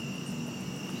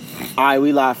Alright,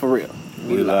 we live for real.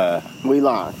 We live. We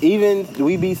live. Even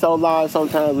we be so live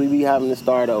sometimes we be having to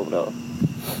start over though.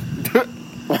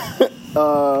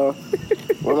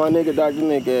 Where my nigga Dr.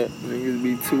 Nick at? Niggas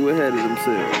be too ahead of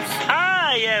themselves.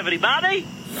 Hi, everybody.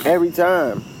 Every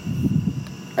time.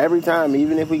 Every time,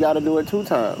 even if we gotta do it 2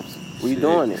 times. We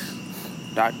doing it.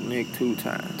 Dr. Nick 2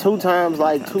 times. 2 times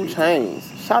like 2 Chainz.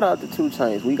 Shout out to 2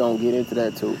 Chainz. We gonna get into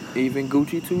that too. Even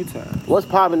Gucci 2 times. What's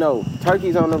poppin' though?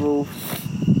 Turkey's on the roof.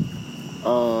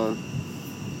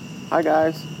 Hi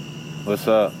guys. What's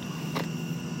up?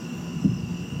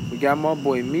 We got my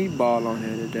boy Meatball on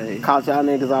here today. Caught y'all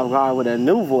niggas off guard with a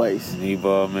new voice.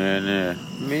 Meatball Marinara.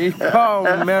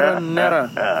 Meatball Marinara.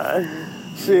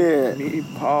 Shit.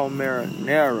 Meatball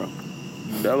Marinara.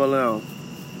 Double M.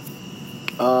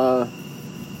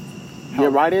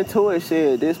 Get right into it,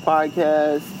 shit. This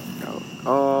podcast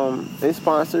is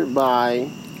sponsored by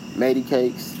Matey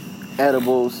Cakes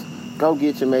Edibles. Go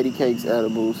get your Matey Cakes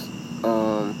Edibles.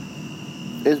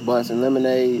 It's busting.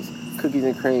 Lemonades, cookies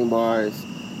and cream bars,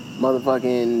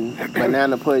 motherfucking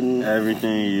banana pudding.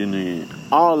 Everything you need.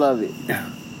 All of it.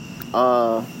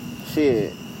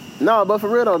 Shit. No, but for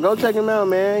real though, go check him out,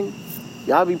 man.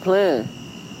 Y'all be playing.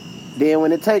 Then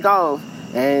when it take off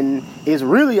and it's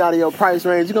really out of your price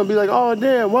range, you're gonna be like, oh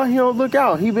damn, why he don't look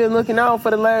out? He been looking out for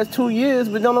the last 2 years,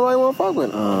 but don't nobody wanna fuck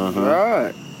with him.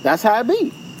 Right. That's how it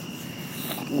be.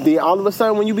 Then all of a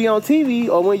sudden when you be on TV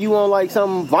or when you on like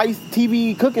some Vice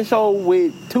TV cooking show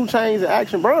with 2 Chainz and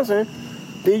Action Bronson,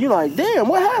 then you like, damn,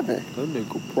 what happened? That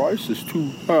nigga price is too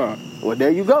high. Well,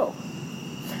 there you go.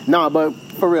 Nah, but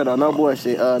for real though, no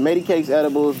bullshit. Matey Cakes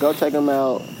Edibles, go check them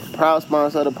out. Proud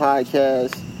sponsor of the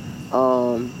podcast.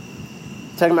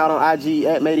 Check them out on IG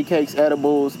at Matey Cakes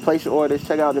Edibles. Place your orders.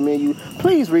 Check out the menu.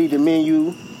 Please read the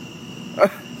menu.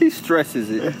 He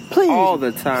stresses it Please, all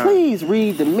the time. Please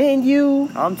read the menu.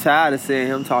 I'm tired of seeing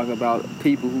him talk about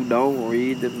people who don't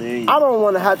read the menu. I don't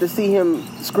want to have to see him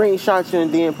screenshot you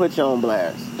and then put you on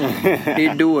blast. He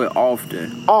do it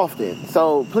often. Often.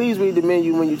 So please read the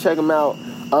menu when you check them out.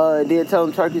 Then tell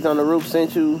them Turkey's on the Roof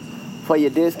sent you for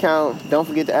your discount. Don't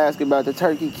forget to ask about the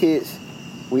turkey kits.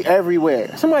 We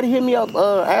everywhere. Somebody hit me up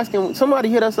asking. Somebody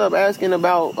hit us up asking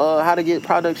about how to get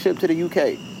products shipped to the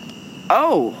UK.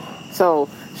 Oh. So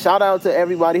shout out to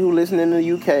everybody who listening in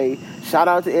the UK. Shout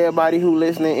out to everybody who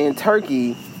listening in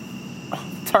Turkey.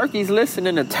 Turkey's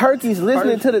listening to Turkey's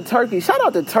listening to the Turkey. Shout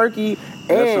out to Turkey.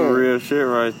 That's some real shit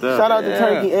right there. Shout out to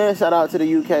Turkey and shout out to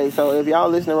the UK. So if y'all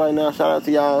listening right now, shout out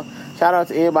to y'all. Shout out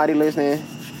to everybody listening.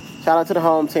 Shout out to the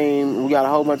home team. We got a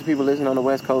whole bunch of people listening on the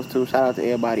West Coast too. Shout out to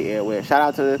everybody everywhere. Shout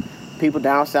out to the people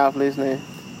down south listening.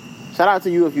 Shout out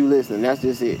to you if you listening. That's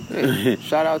just it.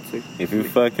 Shout out to. If you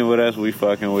fucking with us, we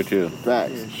fucking with you.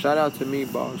 Facts. Yeah, shout out to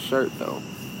Meatball shirt though.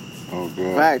 Oh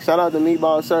god. Facts. Shout out to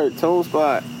Meatball Shirt, Toon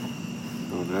Squad.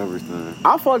 On everything.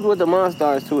 I fucked with the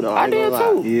Monstars too though. I did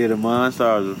too. Yeah, the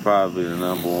Monstars was probably the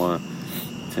number 1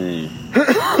 team.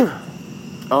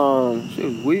 Shit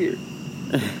was weird.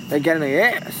 They got in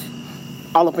their ass.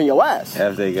 All up in your ass.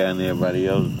 After they got in everybody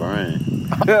else's brain.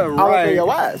 All up in your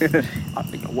ass.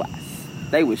 Up in your ass.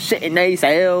 They was shitting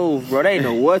themselves, bro. They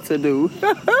didn't know what to do.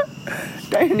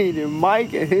 They needed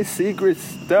Mike and his secret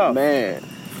stuff. Man.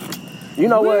 You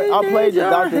know what? I played your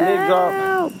Dr. Nick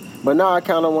drop, but now I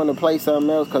kind of want to play something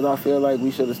else because I feel like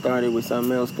we should have started with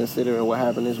something else considering what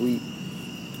happened this week.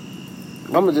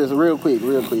 I'm going to just real quick.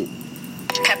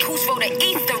 Papoose wrote an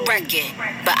Ether record,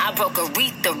 but I broke a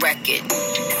Aretha record.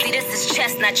 See, this is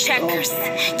chess, not checkers.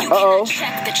 You cannot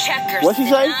check the checkers. What she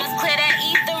say? Did Nas clear that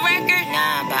Ether record?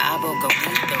 Nah, but I broke a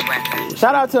Aretha record.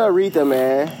 Shout out to Aretha,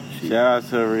 man. Shout out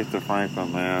to Aretha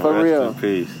Franklin, man. For Rest real. in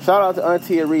peace. Shout out to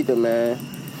Auntie Aretha, man.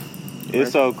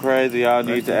 It's so crazy. Y'all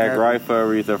need Rest to in act heaven. right for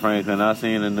Aretha Franklin. I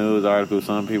seen a news article.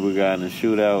 Some people got in a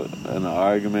shootout, in an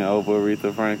argument over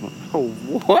Aretha Franklin. Oh,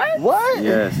 what? What?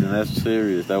 Yes, and that's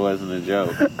serious. That wasn't a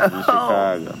joke. In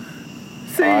Chicago.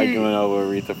 See, Arguing over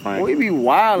Aretha Franklin. we be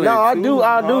wildin'. No, I do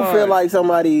hard. feel like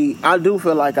somebody. I do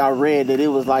feel like I read that it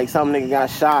was like some nigga got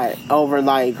shot over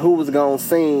like who was gonna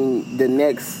sing the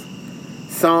next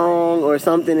song or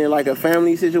something in like a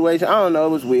family situation. I don't know. It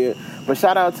was weird. But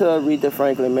shout out to Aretha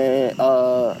Franklin, man.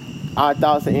 Our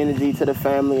thoughts and energy to the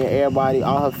family and everybody,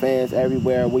 all her fans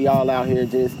everywhere. We all out here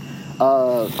just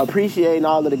appreciating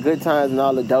all of the good times and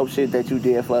all the dope shit that you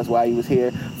did for us while you was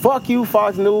here. Fuck you,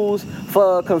 Fox News,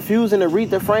 for confusing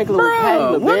Aretha Franklin with Patti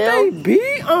Bro, what LaBelle. they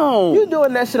be on? You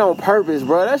doing that shit on purpose,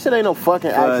 bro. That shit ain't no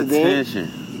fucking For accident.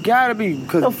 attention. gotta be Get the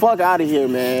because fuck out of here,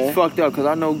 man. fucked up. Because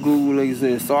I know Google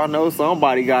exists, so I know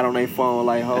somebody got on their phone.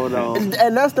 Like, hold on.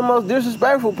 And that's the most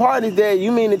disrespectful part is that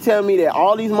you mean to tell me that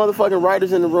all these motherfucking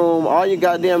writers in the room, all your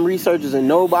goddamn researchers, and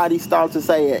nobody stopped to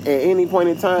say at any point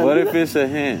in time. What if it's a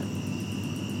hint?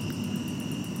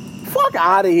 Fuck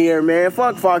out of here, man.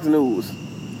 Fuck Fox News.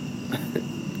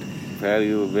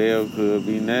 Patty LaBelle could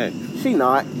be next. She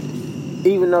not.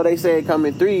 Even though they say it come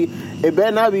in 3, it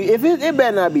better not be. If it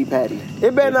better not be Patty.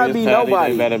 It better If not it's be Patty,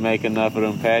 nobody. They better make enough of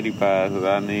them patty pies because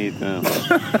I need them.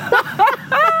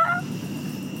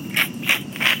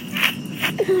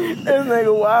 This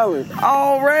nigga wildin'.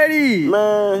 Already.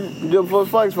 Man,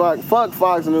 fuck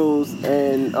Fox News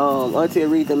and Auntie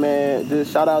Aretha, man.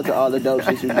 Just shout out to all the dope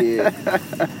shit you did.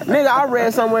 Nigga, I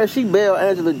read somewhere she bailed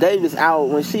Angela Davis out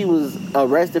when she was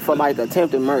arrested for like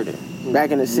attempted murder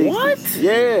back in the 60s. What?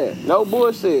 Yeah, no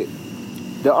bullshit.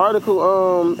 The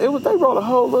article, they wrote a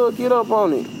whole little get up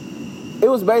on it. It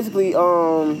was basically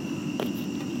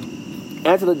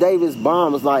Angela Davis'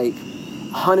 bond was like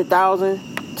 100,000.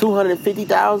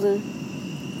 250,000,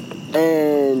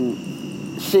 and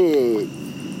shit.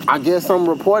 I guess some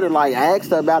reporter like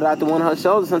asked her about it after one of her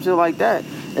shows or some shit like that,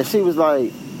 and she was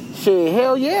like, "Shit,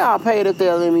 hell yeah, I'll pay it if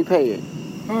they'll let me pay it."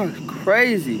 Oh, it's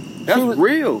crazy. That's She was-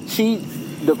 real.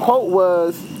 The quote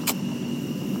was,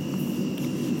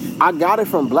 "I got it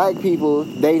from black people.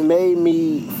 They made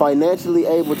me financially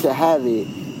able to have it,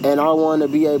 and I want to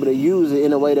be able to use it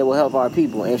in a way that will help our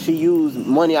people." And she used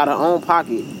money out of her own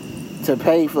pocket to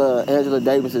pay for Angela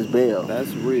Davis's bail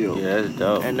That's real. Yeah, that's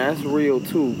dope. And that's real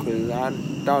too, because I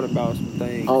thought about some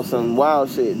things. on some wild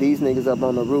shit. These niggas up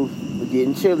on the roof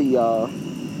getting chilly, y'all.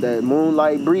 That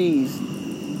moonlight breeze,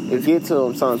 it get to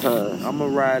them sometimes. I'm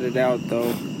going to ride it out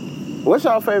though. What's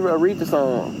y'all favorite Aretha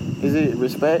song? Is it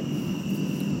Respect?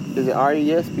 Is it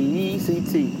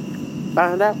R-E-S-P-E-C-T?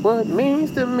 Find out what it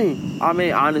means to me. I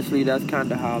mean, honestly, that's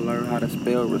kind of how I learned how to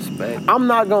spell respect. I'm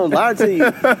not gonna lie to you.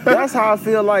 That's how I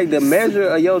feel like the measure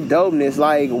of your dopeness.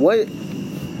 Like,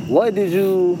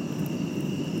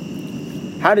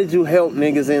 how did you help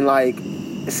niggas in like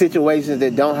situations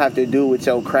that don't have to do with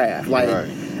your craft? Like, Right.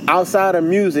 outside of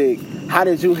music, how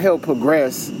did you help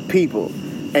progress people?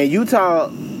 And you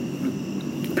taught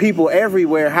people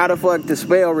everywhere how the fuck to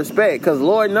spell respect. Because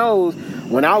Lord knows,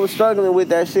 when I was struggling with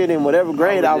that shit in whatever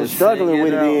grade I was just struggling singing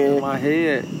with it out in, my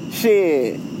head.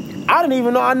 shit, I didn't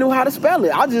even know I knew how to spell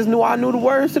it. I just knew I knew the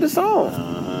words to the song.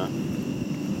 Uh-huh.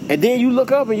 And then you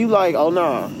look up and you like, oh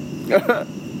nah,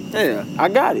 Yeah. I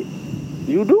got it.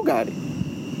 You do got it.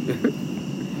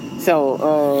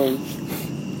 So,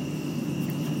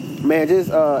 man,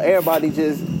 just everybody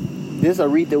just this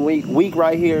Aretha week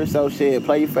right here. So shit,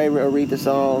 play your favorite Aretha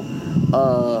song.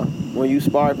 When you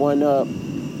spark one up.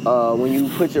 When you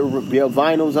put your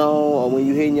vinyls on, or when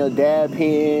you hitting your dab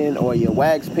pen, or your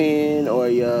wax pen, or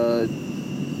your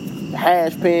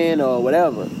hash pen, or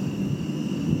whatever.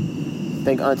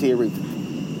 Think Auntie Aretha.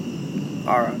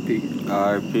 R.I.P.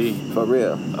 R.I.P. For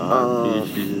real.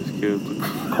 R.I.P. She just killed the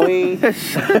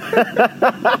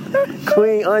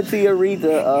Queen Auntie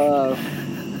Aretha.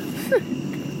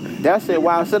 That shit,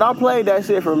 wow. Shit, I played that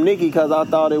shit from Nicki because I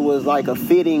thought it was like a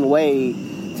fitting way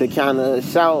to kind of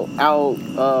shout out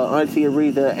Auntie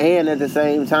Aretha, and at the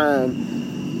same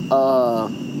time,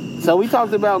 so we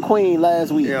talked about Queen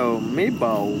last week. Yo,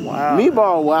 Meatball, wow.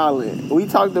 Meatball wildin'. We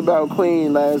talked about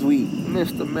Queen last week.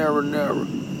 Mr. Marinara.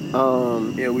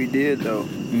 Yeah, we did though.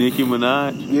 Nicki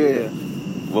Minaj. Yeah.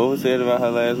 What was said about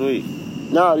her last week?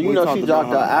 No, you We know talked she about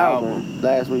dropped her her album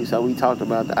last week, so we talked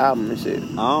about the album and shit.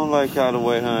 I don't like how the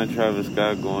way her and Travis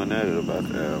Scott going at it about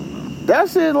the album. That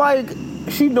shit, like,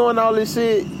 she doing all this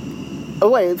shit. Oh,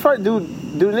 wait, first, do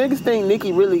niggas think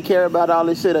Nicki really care about all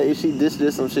this shit, or is she this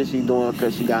some shit she doing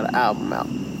because she got an album out?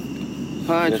 Her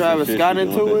and That's Travis some shit Scott she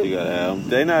doing into 'cause she it? got an album.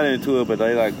 They not into it, but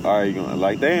they like arguing.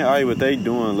 Like they ain't arguing, but they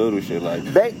doing little shit. Like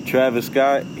They- Travis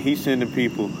Scott, he sending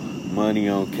people money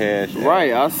on cash. App.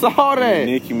 Right, I saw And that.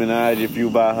 Nicki Minaj, if you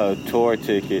buy her tour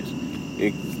tickets,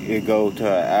 it go to her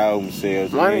album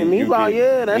sales. Money, And you Meatball, get-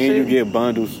 yeah, that and shit. you get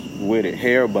bundles with it,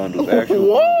 hair bundles. Actually,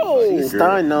 Whoa! Like, She's girl.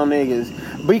 stunning on niggas.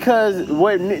 Because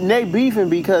they beefing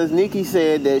because Nicki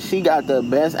said that she got the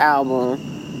best album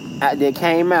that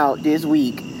came out this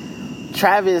week.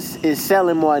 Travis is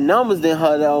selling more numbers than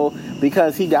her though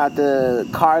because he got the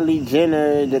Kylie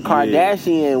Jenner, the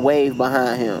Kardashian wave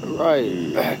behind him.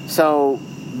 Right. So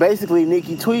basically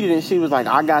Nicki tweeted and she was like,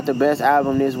 I got the best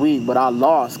album this week, but I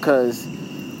lost because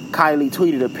Kylie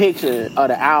tweeted a picture of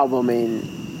the album and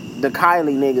the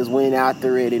Kylie niggas went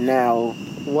after it and now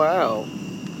Wow.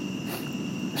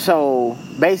 So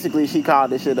basically, she called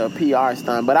this shit a PR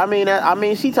stunt. But I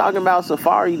mean, she talking about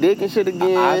Safari Dick and shit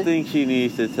again. I think she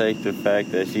needs to take the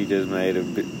fact that she just made a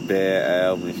bad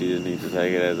album and she just needs to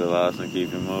take it as a loss and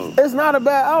keep it moving. It's not a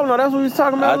bad album. No, that's what we was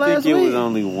talking about last week. I think it was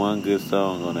only one good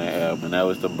song on that album, and that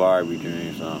was the Barbie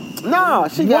Dream song. No,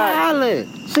 she got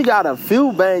a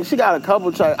few bangs. She got a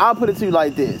couple tracks. I'll put it to you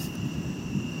like this.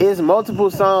 It's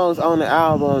multiple songs on the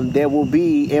album that will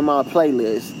be in my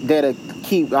playlist that'll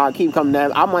keep coming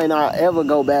down. I might not ever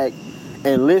go back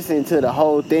and listen to the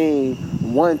whole thing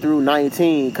 1 through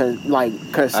 19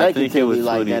 consecutively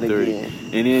like that again.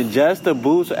 And then just to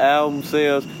boost album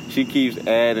sales, she keeps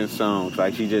adding songs.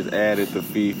 Like she just added the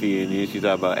Fifi, and then she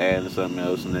talking about adding something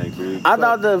else next week. I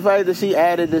thought the fact that she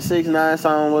added the 6ix9ine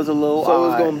song was a little So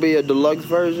odd. it's gonna be a deluxe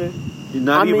version?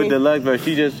 Not even deluxe, but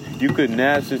you could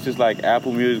now, since it's like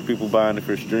Apple Music, people buying it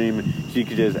for streaming, she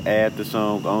could just add the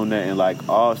song on that and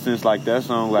since that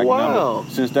song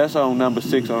since that song number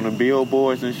 6 on the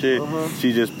billboards and shit,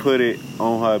 she just put it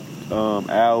on her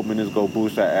album and it's gonna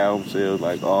boost her album sales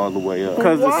like all the way up.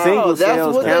 Because the single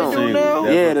sales count.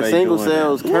 Yeah, the single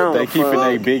sales count. They keeping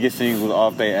their biggest singles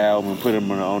off their album and put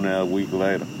them on there a week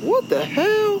later. What the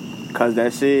hell? Because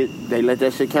that shit, they let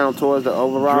that shit count towards the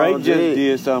overall. Drake just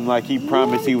did something like he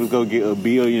promised he was going to get 1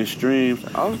 billion streams.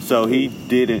 So he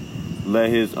didn't let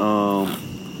his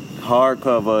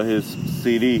hardcover, his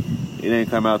CD, it didn't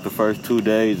come out the first 2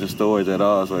 days in stores at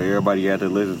all. So everybody had to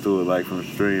listen to it like from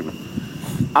streaming.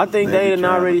 I think they had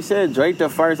already said Drake the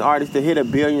first artist to hit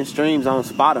 1 billion streams on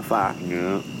Spotify.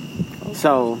 Yeah.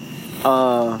 So,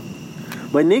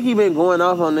 but Nicki been going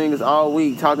off on niggas all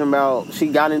week, talking about she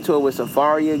got into it with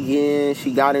Safari again.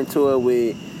 She got into it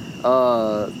with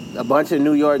a bunch of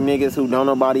New York niggas who don't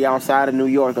nobody outside of New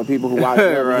York or people who watch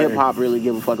right. hip hop really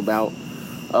give a fuck about.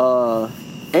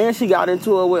 And she got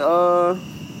into it with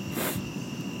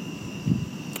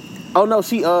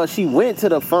she went to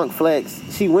the Funk Flex.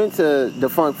 She went to the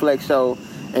Funk Flex show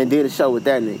and did a show with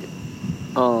that nigga.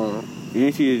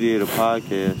 And she did a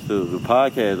podcast too. The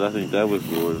podcast, I think that was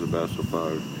about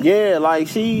Safari. Yeah, like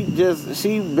she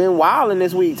been wilding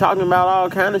this week, talking about all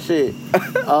kind of shit.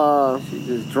 She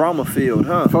just drama filled,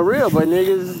 huh? For real, but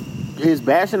niggas is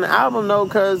bashing the album though,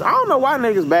 cause I don't know why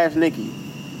niggas bash Nicki.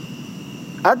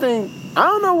 I don't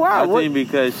know why. I think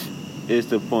because it's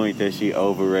the point that she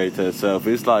overrates herself.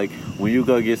 It's like when you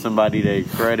go get somebody they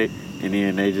credit, and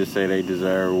then they just say they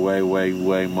deserve way, way,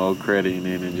 way more credit, and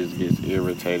then it just gets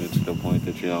irritated to the point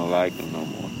that you don't like them no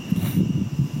more.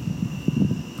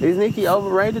 Is Nicki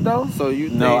overrated though? So you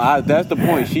think... No, that's the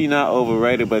point. She not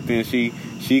overrated, but then she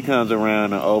comes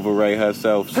around and overrate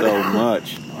herself so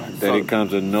much that it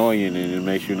becomes annoying and it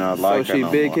makes you not like her no more.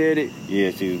 So she big-headed?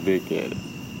 Yeah, she's big-headed.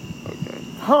 Okay.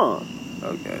 Huh.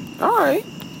 Okay. All right.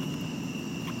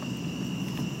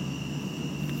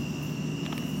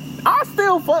 I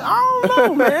don't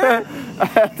know, man. I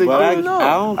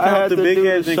don't count the big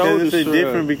headed because it's a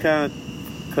different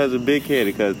because of big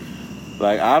headed. Because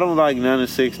like I don't like none of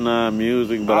 6ix9ine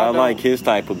music, but I like his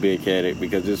type of big headed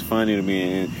because it's funny to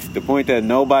me. And the point that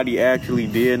nobody actually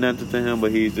did nothing to him,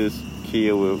 but he's this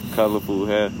kid with colorful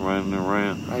hair running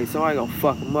around. Like somebody gonna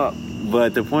fuck him up.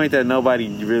 But the point that nobody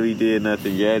really did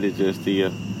nothing yet is just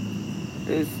the.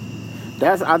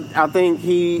 I think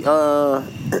he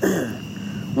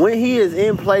when he is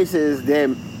in places that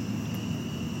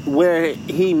where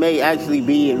he may actually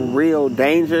be in real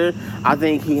danger, I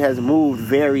think he has moved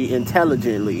very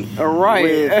intelligently.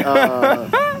 Right.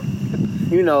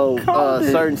 With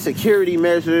certain security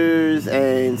measures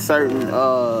and certain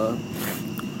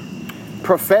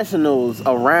professionals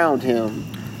around him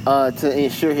to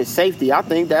ensure his safety. I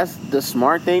think that's the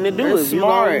smart thing to do. It's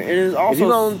smart. If you're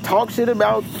gonna talk shit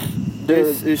about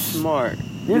it's smart.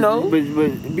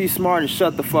 But be smart and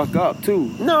shut the fuck up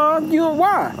too. No, you know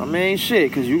why? I mean, shit,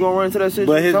 because you gonna run into that situation.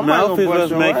 But his mouth is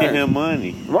what's making him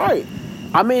money, right?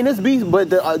 I mean, it's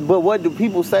but what do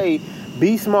people say?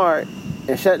 Be smart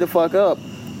and shut the fuck up,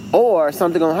 or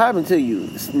something gonna happen to you.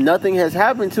 Nothing has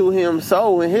happened to him,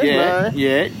 so in his mind,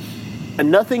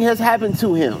 and nothing has happened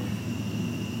to him.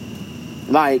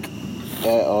 Like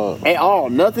at all.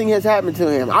 Nothing has happened to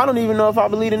him. I don't even know if I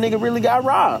believe the nigga really got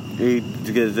robbed. I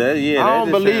don't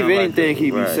believe anything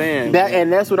he be saying.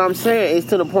 And that's what I'm saying. It's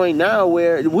to the point now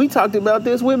where we talked about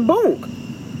this with Boonk.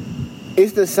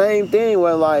 It's the same thing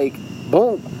where like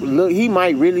Boonk, look, he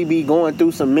might really be going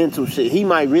through some mental shit. He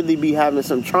might really be having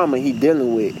some trauma he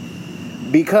dealing with.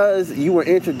 Because you were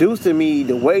introduced to me,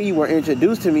 the way you were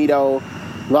introduced to me though,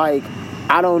 like,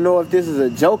 I don't know if this is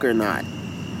a joke or not.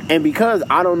 And because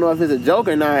I don't know if it's a joke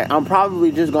or not, I'm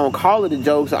probably just going to call it a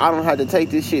joke so I don't have to take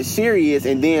this shit serious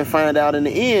and then find out in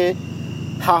the end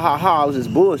ha, it was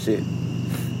just bullshit.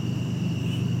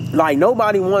 Like,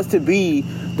 nobody wants to be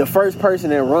the first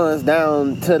person that runs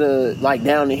down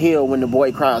the hill when the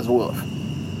boy cries wolf.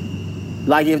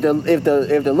 Like, if the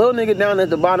little nigga down at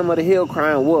the bottom of the hill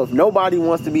crying wolf, nobody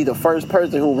wants to be the first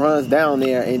person who runs down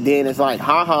there and then it's like,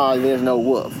 ha, there's no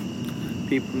wolf.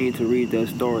 People need to read that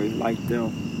story like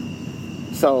them.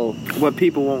 So, what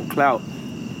people want clout.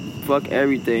 Fuck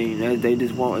everything. They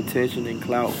just want attention and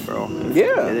clout, bro. If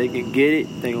they can get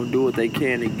it, they gonna do what they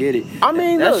can to get it. I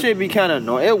mean, that shit be kind of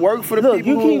annoying. It worked for the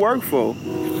people who it work for.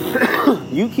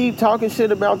 You keep talking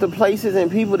shit about the places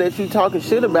and people that you talking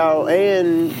shit about,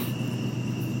 and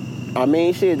I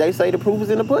mean, shit, they say the proof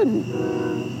is in the pudding.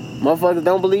 Motherfuckers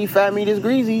don't believe fat meat is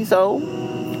greasy, so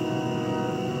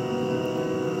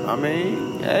I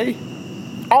mean, hey.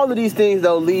 All of these things,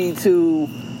 though, lead to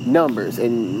numbers,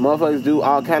 and motherfuckers do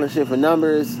all kind of shit for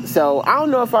numbers. So I don't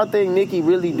know if I think Nicki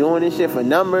really doing this shit for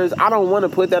numbers. I don't want to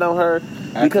put that on her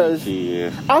because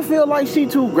I feel like she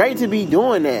too great to be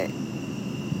doing that.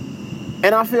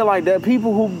 And I feel like that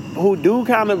people who do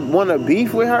kind of want to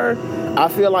beef with her, I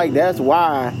feel like that's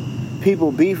why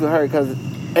people beef with her. Because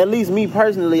at least me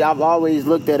personally, I've always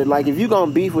looked at it like, if you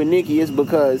gonna beef with Nicki, it's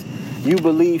because you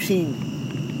believe she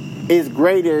is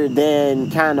greater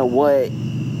than kind of what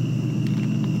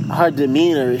her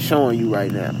demeanor is showing you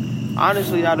right now.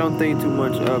 Honestly, I don't think too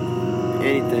much of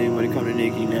anything when it comes to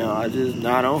Nicki now. I just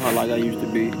not on her like I used to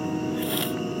be.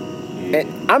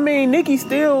 And, I mean, Nicki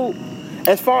still,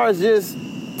 as far as just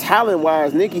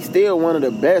talent-wise, Nicki's still one of the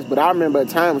best, but I remember a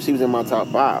time when she was in my top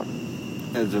 5.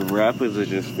 As a rappers or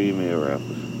just female rappers?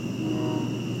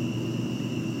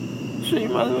 Shit, you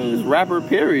might as well just rapper,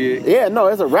 period. Yeah, no,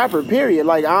 it's a rapper, period.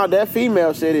 Like, that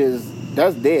female shit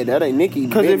that's dead. That ain't Nicki.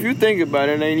 Because if you think about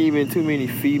it, there ain't even too many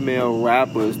female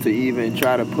rappers to even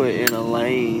try to put in a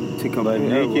lane to compare. But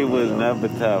Nicki was never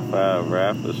top 5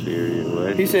 rappers,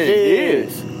 period. He said it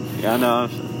is. Yeah, I know.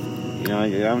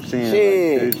 I'm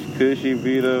saying, like, could she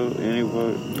be though?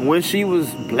 Anybody? When she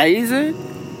was blazing?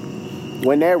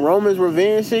 When that Roman's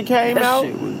Revenge shit came out?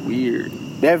 That shit was weird.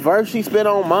 That verse she spit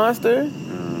on Monster?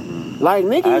 Like,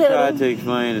 Nicki I tried to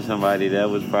explain to somebody that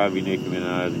was probably Nicki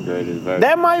Minaj's greatest verse.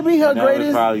 That might be her greatest. That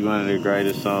was probably one of the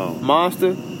greatest songs.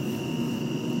 Monster?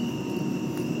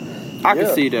 I can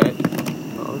see that.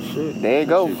 Oh, shit. There you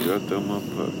go. She dropped that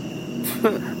motherfucker.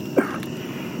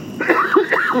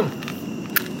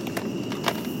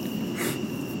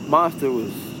 Monster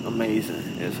was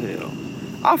amazing as hell.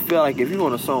 I feel like if you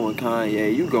want a song with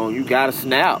Kanye, you gotta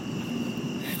snap.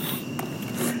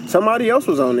 Somebody else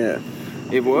was on there.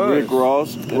 It was. Rick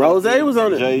Ross. Rose was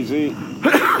on it. Jay-Z.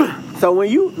 So when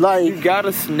you, like... You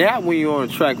gotta snap when you're on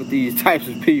a track with these types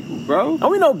of people, bro. Oh,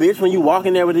 we know, bitch, when you walk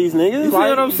in there with these niggas. You see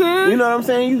what I'm saying? You know what I'm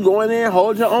saying? You go in there and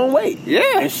hold your own weight.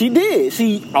 Yeah. And she did.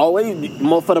 She always,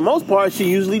 for the most part, she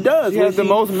usually does. She has the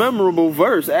most memorable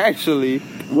verse, actually.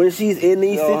 When she's in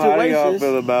these situations. How do y'all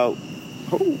feel about...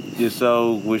 Just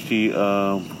so when she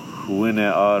win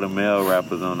at all the male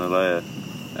rappers on the last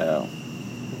album?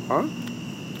 Huh?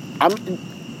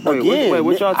 Wait,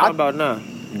 what y'all talking about now?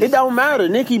 It don't matter.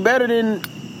 Nicki better than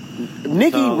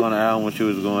Nicki on the album when she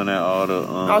was going at all the.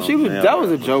 That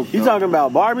was a joke. You talking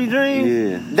about Barbie Dream?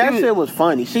 Yeah, that shit was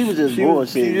funny. She was just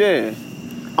bullshit. Yeah,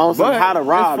 on some how to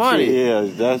rob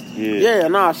shit.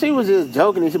 Yeah, she was just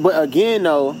joking and shit. But again,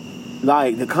 though,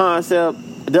 like the concept,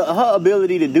 her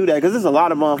ability to do that, because there's a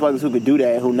lot of motherfuckers who could do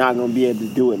that who not gonna be able to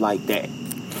do it like that.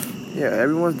 Yeah,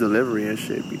 everyone's delivery and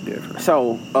shit be different.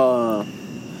 So,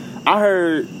 I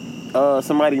heard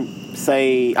somebody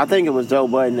say, I think it was Joe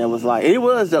Budden that was like, it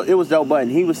was Joe Budden.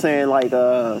 He was saying like,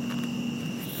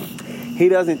 he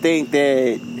doesn't think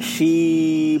that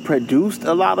she produced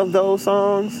a lot of those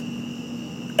songs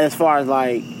as far as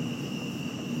like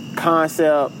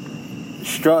concept,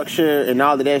 structure, and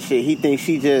all of that shit. He thinks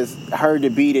she just heard the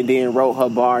beat and then wrote her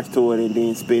bars to it and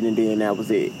then spit and then that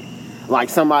was it. Like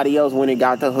somebody else when it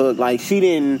got the hook, like she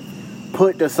didn't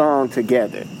put the song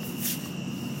together.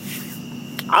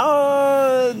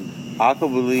 I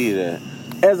could believe that.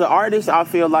 As an artist, I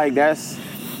feel like that's,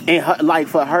 in her, like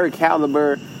for her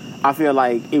caliber, I feel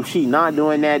like if she not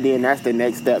doing that, then that's the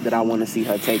next step that I want to see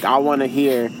her take. I want to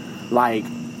hear like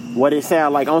what it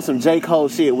sound like on some J. Cole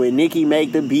shit where Nicki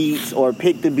make the beats or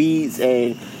pick the beats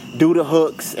and do the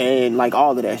hooks and like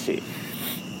all of that shit.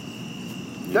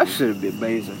 That should be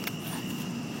amazing.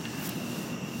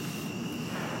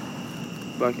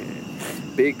 Fucking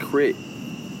Big Crit.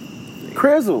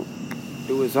 Crizzle.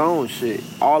 Do his own shit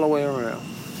all the way around.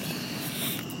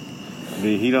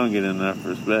 He don't get enough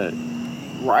respect.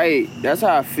 Right. That's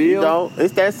how I feel. You know,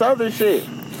 it's that southern shit.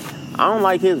 I don't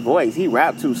like his voice. He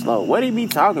rap too slow. What he be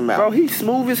talking about? Bro, he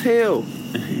smooth as hell.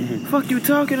 fuck you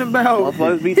talking about?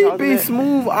 Be he talking be that.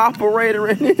 smooth operator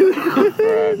in it.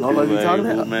 Motherfuckers be talking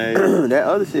about that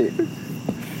other shit.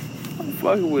 I'm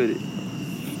fucking with it.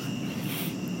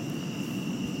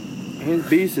 His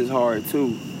beats is hard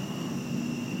too.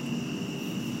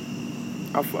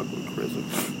 I fuck with Crystal.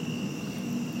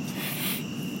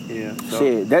 Yeah. So.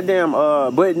 Shit, that damn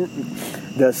but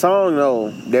the song though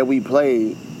that we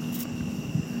played.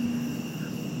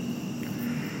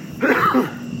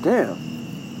 Damn.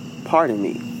 Pardon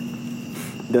me.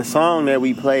 The song that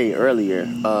we played earlier,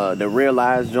 the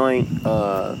Realized joint,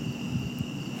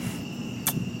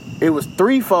 it was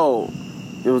threefold.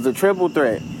 It was a triple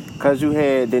threat. Cause you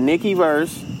had the Nicki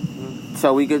verse,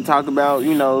 so we could talk about,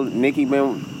 you know, Nicki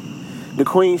been the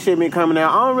Queen shit been coming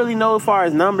out. I don't really know as far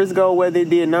as numbers go, whether it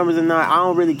did numbers or not. I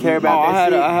don't really care about that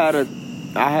shit.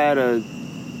 I had a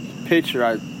picture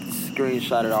I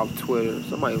screenshotted off Twitter.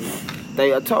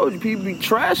 I told you people be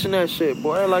trashing that shit,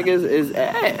 boy. Like it's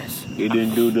ass. It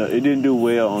didn't do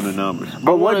well on the numbers.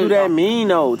 But what do that mean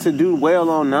though? To do well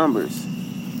on numbers?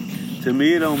 To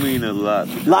me, it don't mean a lot.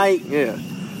 Like, yeah.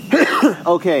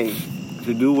 Okay.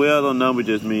 To do well on numbers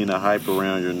just mean a hype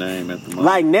around your name at the moment.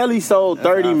 Like Nelly sold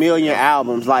 30 million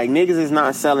albums. Like niggas is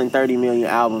not selling 30 million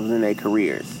albums in their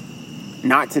careers.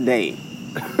 Not today.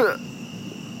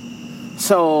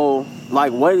 So,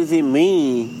 like, what does it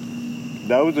mean?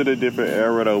 That was in a different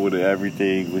era though, where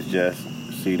everything was just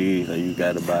CDs that you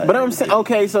gotta buy. But I'm saying,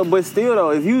 okay, so but still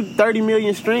though, if you 30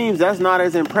 million streams, that's not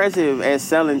as impressive as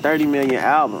selling 30 million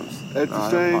albums. At the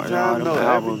same time, though,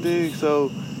 everything's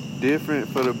so different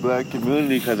for the black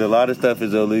community because a lot of stuff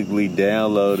is illegally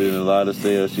downloaded and a lot of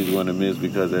sales she's going to miss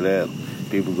because of that.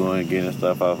 People going and getting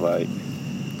stuff off like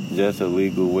just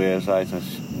illegal websites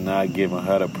and not giving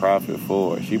her the profit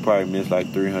for it. She probably missed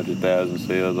like 300,000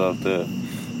 sales off that.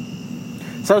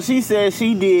 So she said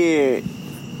she did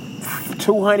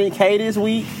 200K this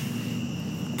week.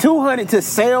 200 to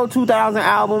sell 2,000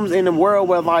 albums in the world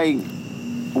where like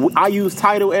I use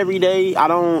Tidal every day. I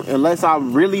don't, unless I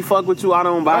really fuck with you, I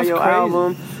don't buy your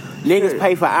album. Niggas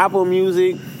pay for Apple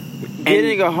Music.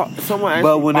 Getting someone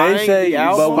actually buying the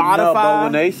album. Spotify. But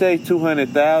when they say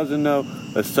 200,000 though,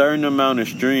 a certain amount of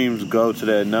streams go to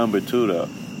that number too though.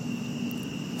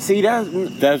 See,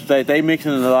 that's like they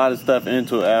mixing a lot of stuff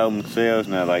into album sales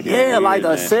now. Like like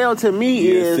a sale to me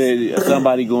is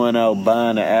somebody going out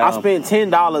buying an album. I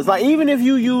spent $10. Like even if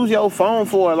you use your phone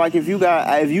for it, like if you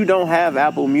don't have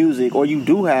Apple Music or you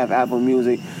do have Apple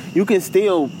Music, you can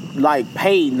still like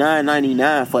pay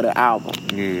 $9.99 for the album.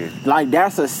 Yeah, like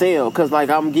that's a sale because like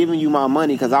I'm giving you my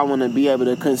money because I want to be able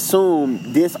to consume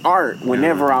this art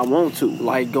whenever I want to.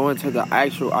 Like going to the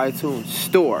actual iTunes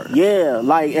store. Yeah,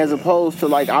 like as opposed to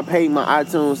like I pay my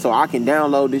iTunes so I can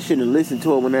download this shit and listen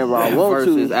to it whenever I want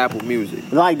to. Versus Apple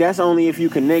Music. Like that's only if you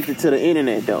connect it to the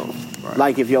internet though. Right.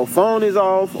 Like if your phone is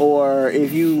off or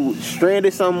if you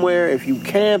stranded somewhere, if you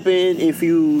camping, if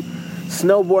you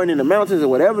snowboarding in the mountains or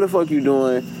whatever the fuck you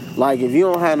doing. Like, if you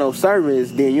don't have no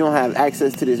service, then you don't have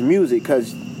access to this music.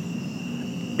 Because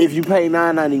if you pay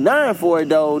 $9.99 for it,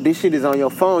 though, this shit is on your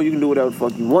phone. You can do whatever the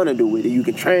fuck you want to do with it. You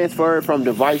can transfer it from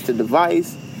device to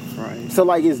device. Right. So,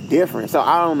 like, it's different. So,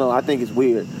 I don't know. I think it's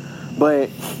weird. But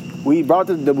we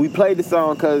played the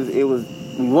song because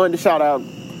we wanted to shout out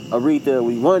Aretha.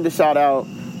 We wanted to shout out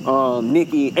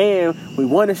Nicki. And we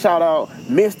wanted to shout out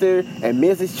Mr. and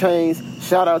Mrs. Chains.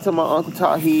 Shout out to my Uncle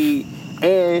Tawheed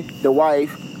and the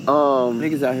wife.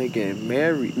 Niggas out here getting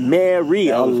married. That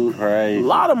was crazy. A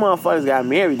lot of motherfuckers got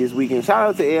married this weekend. Shout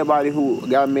out to everybody who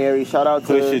got married. Shout out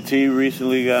to Pusha T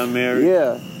recently got married.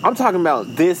 Yeah. I'm talking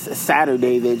about this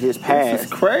Saturday that just passed.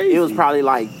 This is crazy. It was probably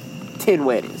like 10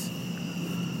 weddings.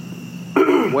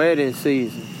 Wedding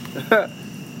season. But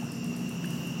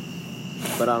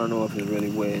I don't know if it's really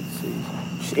wedding season.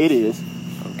 It is.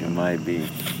 Okay, it might be.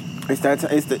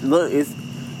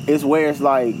 It's where it's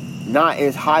like not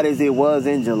as hot as it was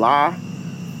in July.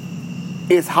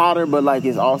 It's hotter, but like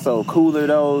it's also cooler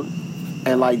though,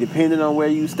 and like depending on where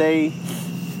you stay,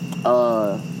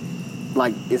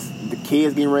 like it's the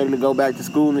kids getting ready to go back to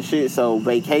school and shit. So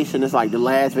vacation is like the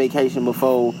last vacation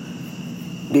before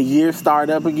the year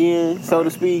start up again, so to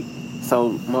speak.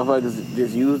 So motherfuckers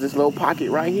just use this little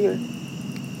pocket right here.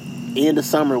 End of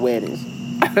summer weddings.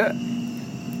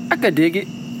 I could dig it.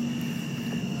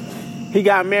 He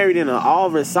got married in an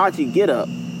all Versace getup.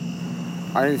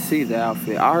 I didn't see the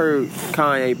outfit. I heard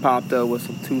Kanye popped up with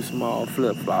some too small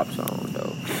flip flops on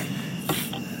though.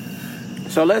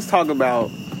 So let's talk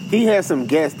about. He had some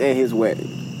guests at his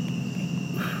wedding.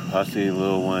 I see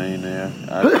Lil Wayne there.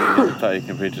 I see him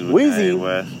taking pictures with Weezy Kanye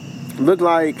West. Looked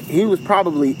like he was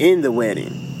probably in the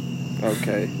wedding.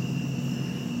 Okay.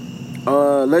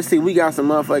 Let's see. We got some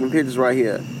motherfucking pictures right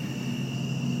here.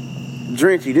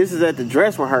 Drenchy, this is at the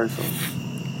dress rehearsal.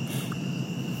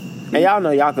 And y'all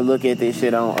know y'all can look at this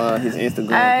shit on his Instagram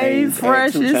Hey, page.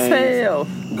 fresh as hell.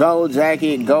 Gold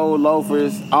jacket, gold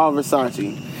loafers, all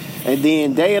Versace. And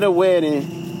then day of the wedding,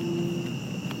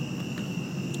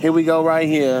 here we go right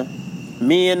here.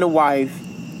 Me and the wife,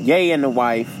 Ye and the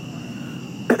wife.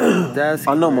 That's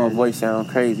I know crazy. my voice sound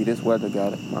crazy. This weather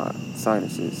got my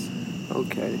sinuses.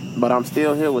 Okay. But I'm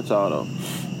still here with y'all though.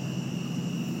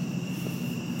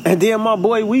 And then my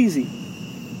boy Weezy.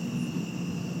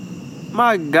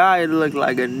 My guy look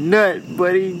like a nut,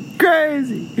 but he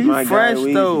crazy. He My fresh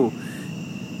guy, though.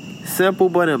 Simple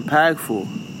but impactful.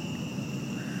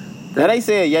 Now they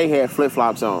said Ye had flip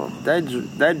flops on That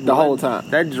the whole time.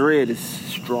 That dread is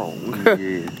strong.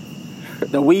 Yeah.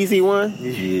 The Weezy one.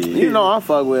 Yeah. You know I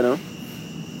fuck with him.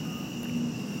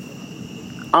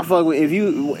 I fuck with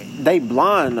they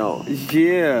blind though.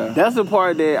 Yeah. That's the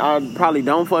part that I probably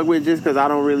don't fuck with just because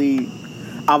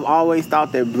I've always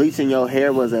thought that bleaching your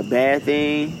hair was a bad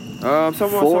thing.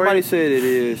 Somebody said it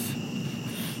is.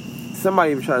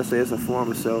 Somebody even tried to say it's a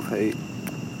form of self-hate.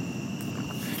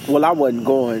 Well, I wasn't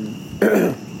going.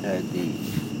 That deep.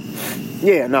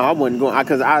 Yeah, no, I wasn't going.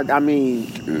 Because I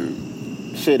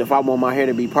mean, shit, if I want my hair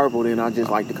to be purple, then I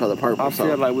just like the color purple. I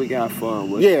feel like we got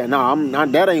fun with it. Yeah, no,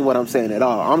 that ain't what I'm saying at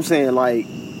all. I'm saying like,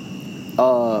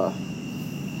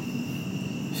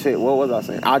 shit, what was I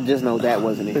saying? I just know that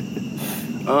wasn't it.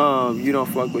 You don't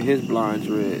fuck with his blonde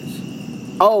dreads.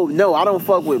 Oh, no, I don't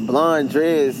fuck with blonde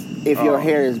dreads if your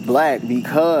hair is black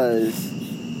because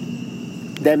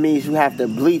that means you have to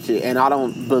bleach it. And I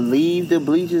don't believe the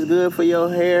bleach is good for your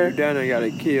hair. You down there gotta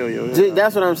kill your hair.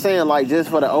 That's what I'm saying. Like, just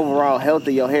for the overall health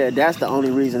of your hair, that's the only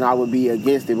reason I would be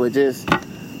against it. But just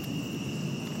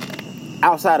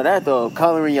outside of that, though,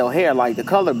 coloring your hair, like the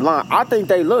color blonde, I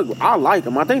like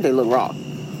them. I think they look raw.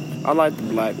 I like the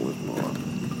black ones more.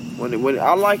 When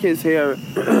I like his hair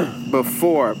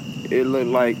before, it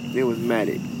looked like it was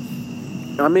matted.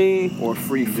 I mean, or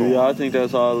free Do form. y'all think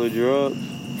that's all the drugs?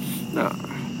 Nah.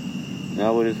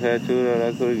 Not with his hair too, though.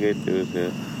 I couldn't get to his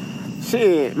hair.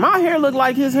 shit, my hair look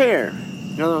like his hair.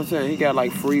 You know what I'm saying? He got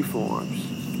like free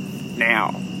forms.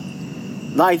 Now.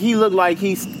 Like, he looked like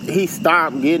he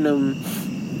stopped getting them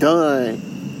done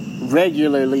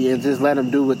regularly and just let them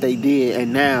do what they did,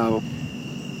 and now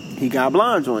he got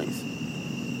blonde joints.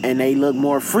 And they look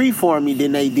more freeformy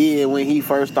than they did when he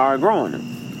first started growing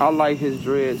them. I like his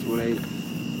dreads when they...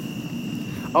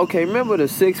 Okay, remember the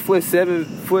 6 foot, 7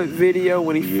 foot video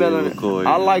when he fell in it? Cool,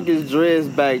 I like his dreads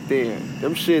back then.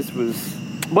 Them shits was...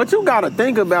 But you gotta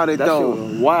think about it, that though. shit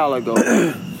was a while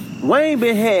ago. Wayne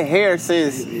been had hair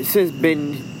since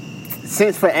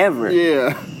forever.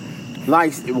 Yeah.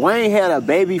 Like, Wayne had a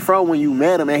baby fro when you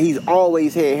met him, and he's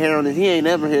always had hair on his... He ain't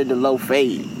never had the low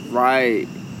fade. Right.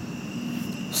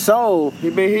 So...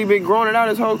 He been growing it out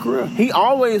his whole career. He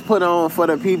always put on for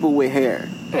the people with hair.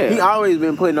 Yeah. He always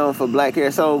been putting on for black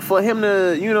hair. So for him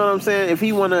to, you know what I'm saying, if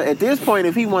he wanna, at this point,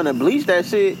 if he wanna bleach that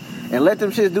shit and let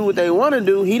them shits do what they wanna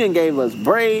do, he done gave us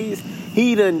braids,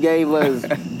 he done gave us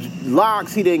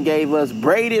locks, he done gave us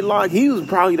braided locks. He was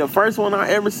probably the first one I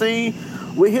ever seen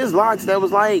with his locks that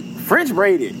was like French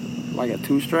braided. Like a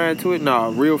 2-strand to it?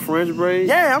 Nah, real French braids?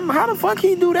 Yeah, how the fuck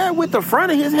he do that with the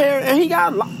front of his hair and he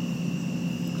got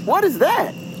what is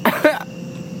that?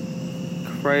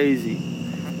 Crazy.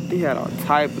 He had all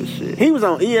type of shit. He was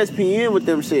on ESPN with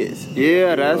them shits.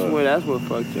 Yeah, that's what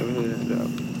fucked your head up.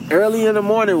 Early in the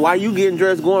morning, while you getting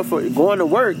dressed going to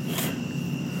work,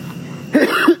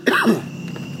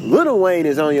 Lil Wayne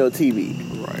is on your TV.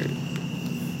 Right.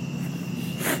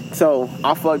 So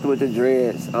I fucked with the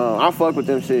dreads. I fucked with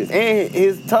them shits, and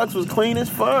his tux was clean as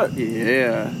fuck.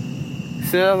 Yeah.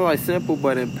 Sounds like simple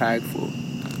but impactful.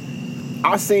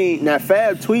 I seen now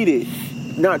Fab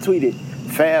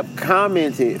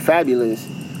Fabulous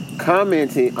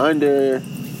commented under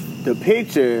the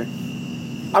picture.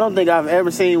 I don't think I've ever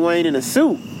seen Wayne in a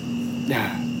suit.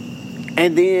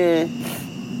 And then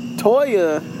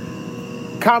Toya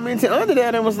commented under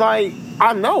that and was like,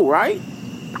 I know, right?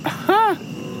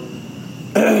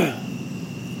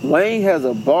 Wayne has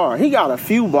a bar. He got a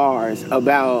few bars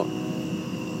about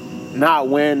not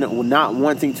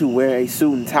wanting to wear a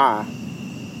suit and tie.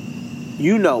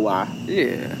 You know why.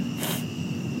 Yeah.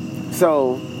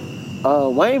 So,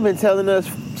 Wayne been telling us,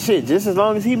 shit, just as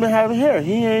long as he been having hair,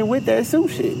 he ain't with that suit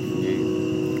shit.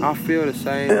 I feel the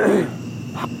same way.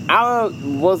 I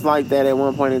was like that at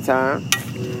one point in time.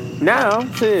 Now,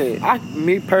 shit. I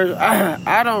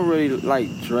don't really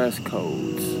like dress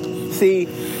codes. See,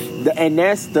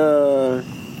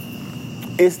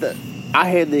 I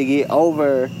had to get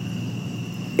over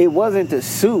it wasn't the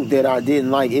suit that I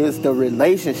didn't like. It's the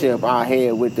relationship I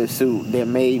had with the suit that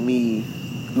made me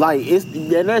like.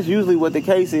 And that's usually what the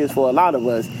case is for a lot of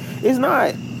us. It's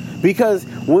not. Because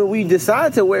when we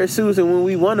decide to wear suits and when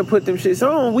we want to put them shits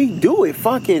on, we do it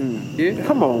fucking... Yeah.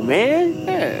 Come on, man.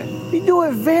 Yeah. We do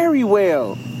it very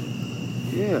well.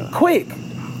 Yeah. Quick.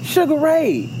 Sugar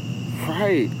Ray.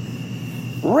 Right.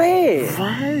 Red.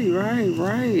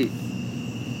 Right.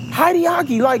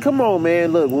 Hideaki, like, come on,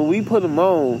 man. Look, when we put them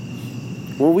on,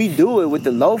 when we do it with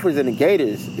the loafers and the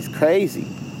gaiters, it's crazy.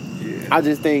 Yeah. I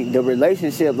just think the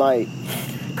relationship, like...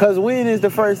 Because when is the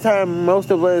first time most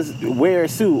of us wear a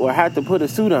suit or have to put a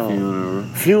suit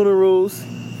on? Funerals.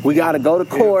 We got to go to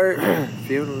court.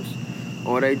 Funerals.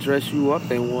 Or they dress you up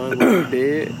in one when you're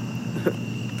dead.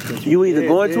 You either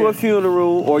going to a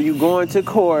funeral or you going to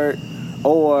court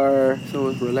or... So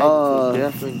it's related to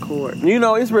death in court. You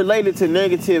know, it's related to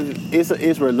negative...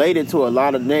 It's related to a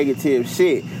lot of negative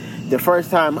shit. The first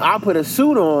time I put a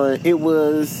suit on, it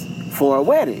was for a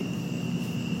wedding.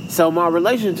 So my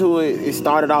relation to it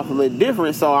started off a little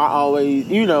different. So I always,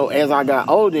 you know, as I got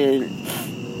older,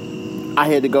 I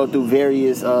had to go through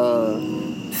various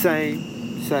same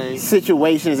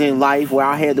situations in life where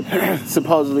I had to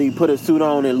supposedly put a suit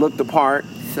on and look the part.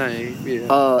 Same,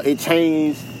 yeah. It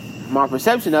changed my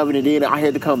perception of it, and then I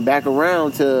had to come back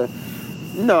around to,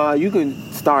 no, you can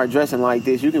start dressing like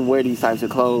this. You can wear these types of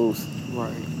clothes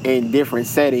in different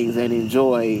settings and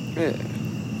enjoy. Yeah.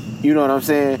 You know what I'm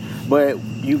saying? But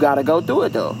you gotta go through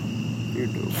it though. You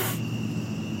do.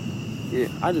 Yeah,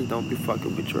 I just don't be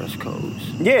fucking with dress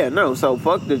codes. Yeah, no. So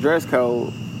fuck the dress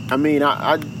code. I mean,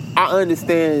 I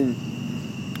understand.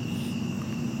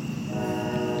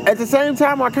 At the same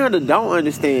time, I kind of don't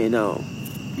understand though.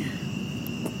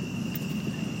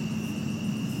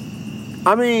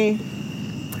 I mean,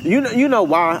 you know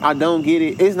why I don't get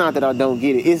it. It's not that I don't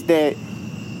get it. It's that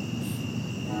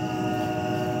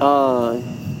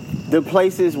the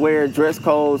places where dress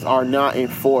codes are not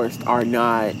enforced are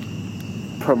not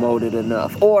promoted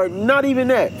enough. Or not even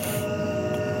that.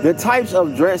 The types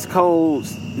of dress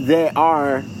codes that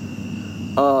are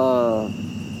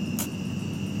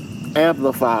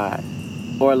amplified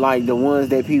or like the ones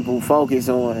that people focus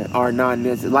on are not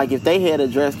necessary. Like if they had a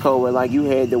dress code where like you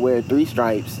had to wear 3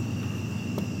 stripes,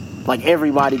 like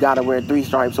everybody got to wear 3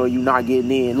 stripes or you not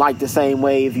getting in. Like the same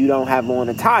way if you don't have on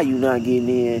a tie, you not getting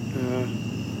in. Mm-hmm.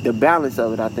 The balance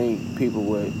of it, I think people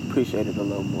would appreciate it a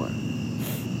little more.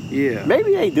 Yeah.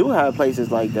 Maybe they do have places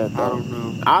like that, though. I don't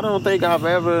know. I don't think I've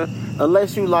ever,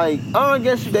 unless you like, I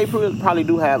guess they probably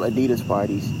do have Adidas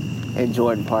parties and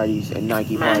Jordan parties and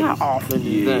Nike parties. How often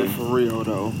is that for real,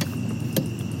 though?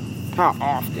 How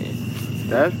often?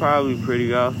 That's probably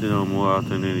pretty often or more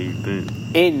often than you think.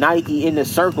 In Nike, in the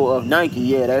circle of Nike,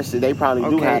 yeah, they probably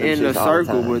do have in the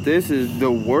circle, but this is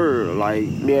the world, like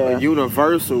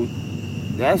universal.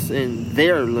 That's in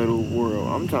their little world.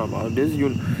 I'm talking about this.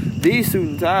 These suit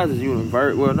and ties is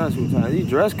universal. Well, not suit and ties. These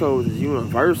dress codes is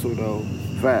universal, though.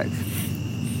 Facts.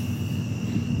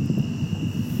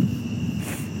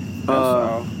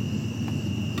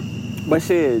 But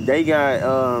shit, they got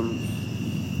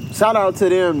shout out to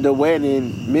them, the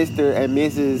wedding, Mr. and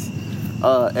Mrs.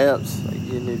 Epps,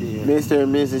 Mr.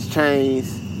 and Mrs.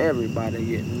 Chains, everybody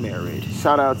getting married.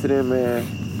 Shout out to them, man.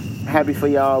 Happy for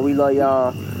y'all. We love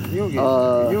y'all.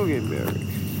 You'll get married.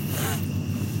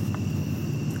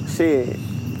 Shit,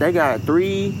 they got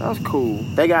 3. That's cool.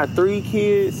 They got 3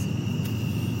 kids.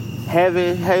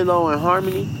 Heaven, Halo, and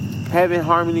Harmony. Heaven,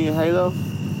 Harmony, and Halo.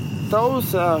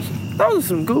 Those are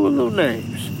some good little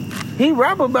names. He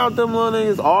rap about them little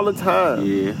niggas all the time.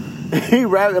 Yeah. He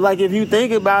rap, like if you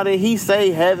think about it, he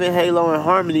say Heaven, Halo, and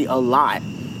Harmony a lot.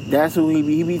 That's who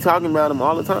he be talking about them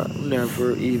all the time.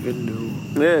 Never even knew.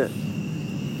 Yeah.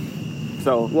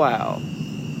 So wow.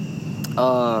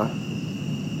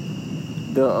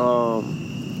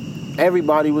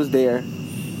 Everybody was there.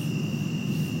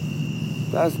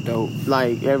 That's dope.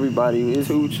 Like everybody is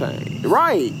 2 Chainz.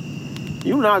 Right.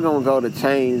 You not gonna go to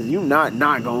Chainz. You not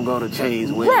gonna go to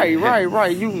Chainz with. Right.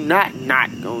 You not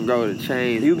gonna go to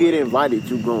Chainz. You get invited,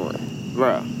 you going.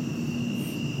 Bruh.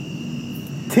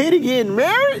 Titty getting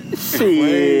married?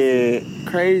 Shit.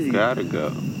 Crazy. Gotta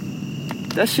go.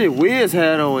 That shit Wiz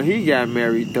had on when he got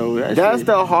married, though. That's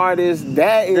the hardest.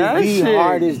 That is the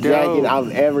hardest jacket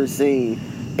I've ever seen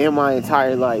in my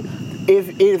entire life.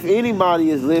 If anybody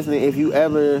is listening, if you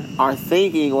ever are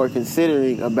thinking or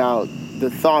considering about the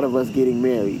thought of us getting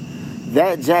married,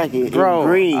 that jacket in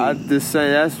green, I just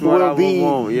say that's what I would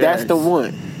want. Yes. That's the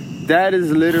one. That is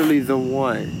literally the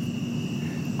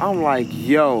one. I'm like,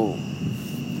 yo,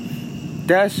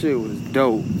 that shit was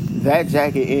dope. That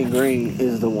Jacket in Green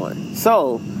is the one.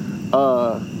 So,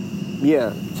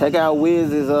 yeah, check out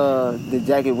Wiz's the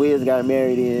jacket Wiz got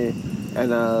married in,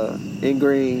 and in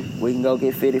green. We can go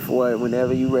get fitted for it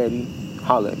whenever you ready.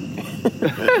 Holler.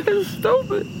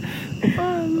 Stupid.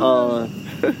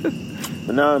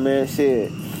 But nah, man,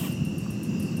 shit.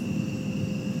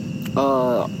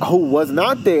 Who was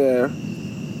not there?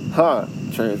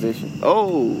 Transition.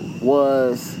 Oh,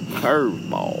 was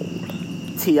curveball.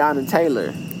 Tiana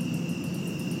Taylor.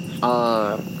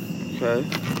 Okay.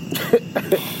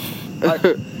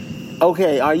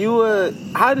 Okay,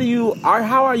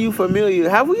 how are you familiar?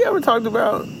 Have we ever talked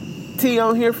about T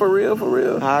on here for real?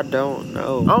 I don't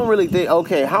know. I don't really think.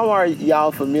 Okay, how are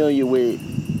y'all familiar with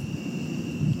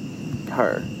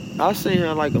her? I seen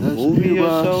her like a movie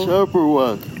or so.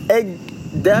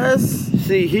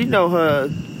 See, he know her.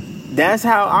 That's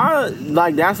how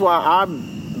that's why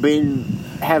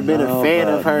have been a fan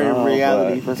of her in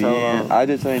reality for so long. I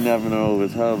just ain't never know it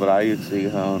was her, but I used to see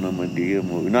her on the Madea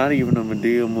movie. Not even the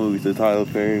Madea movies, the Tyler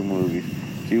Perry movies.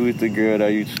 She was the girl that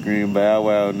used to scream Bow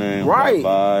Wow name. Right.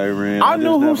 Byron. I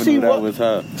knew who she was. That was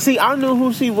her. See, I knew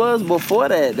who she was before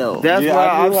that though. That's why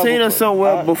I've seen her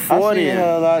somewhere before then.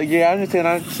 I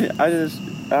understand.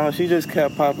 She just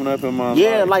kept popping up in my life.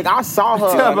 Yeah, like I saw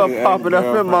her popping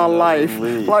up in my life.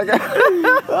 Like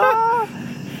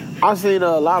I seen her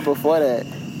a lot before that.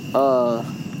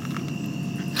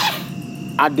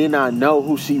 I did not know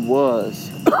who she was.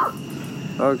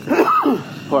 Okay.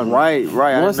 Right.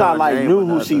 Once I knew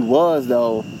who she was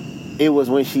though, it was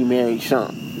when she married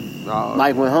Shump. Oh, okay.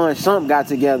 Like when her and Shump got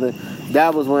together,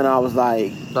 that was when I was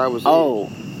like,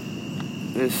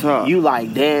 it's her. You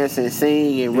like dance and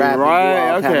sing and rap.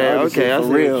 Right, and okay. That's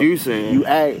what you saying. You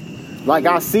act like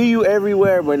I see you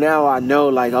everywhere, but now I know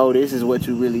like, oh, this is what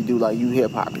you really do. Like you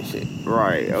hip hop and shit.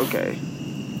 Right, okay.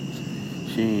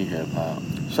 She ain't hip hop.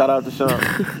 Shout out to Shump.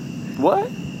 What?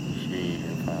 She ain't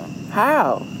hip hop.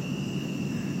 How?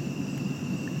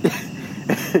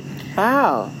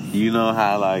 How? You know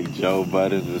how like Joe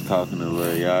Budden was talking to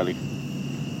Lil Yachty?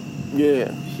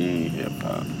 Yeah. She ain't hip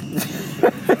hop.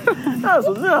 That's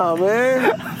what's up,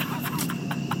 man.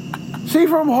 She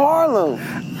from Harlem.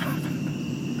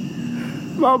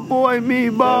 My boy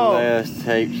Meatball. That last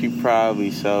tape, she probably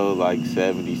sold like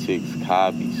 76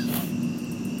 copies.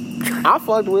 I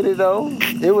fucked with it though.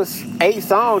 It was 8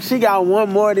 songs. She got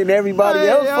one more than everybody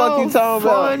else. Fuck you talking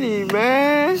funny, about?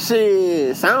 Man.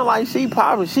 Shit, sound like she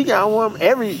popping. She got one.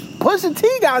 Pusha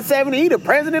T got 70. He the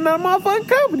president of the motherfucking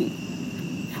company.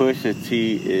 Pusha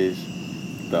T is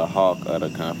the hawk of the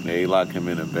company. They lock him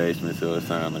in the basement till it's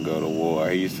time to go to war.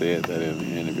 He said that in the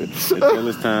interview. Until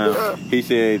it's time, he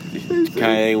said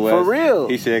Kanye West. For real?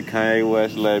 He said Kanye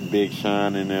West let Big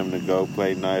Sean and them to go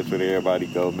play nice with everybody,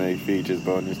 go make features,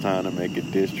 but when it's time to make a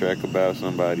diss track about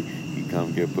somebody, he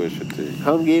come get Pusha T.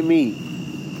 Come get me.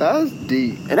 That's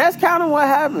deep. And that's kind of what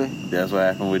happened. That's what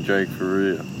happened with Drake for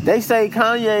real. They say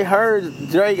Kanye heard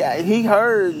Drake. He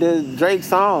heard the Drake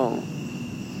song.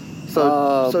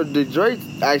 So did Drake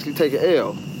actually take an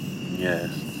L? Yes.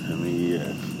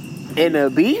 Yes. In the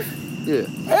beef? Yeah.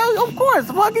 Hell, of course.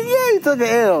 Fucking yeah, he took an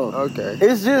L. Okay.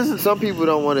 It's just... Some people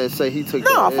don't want to say he took an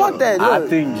L. No, fuck that. Look, I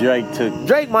think Drake took...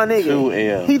 Drake, my nigga. 2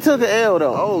 L's. He took an L,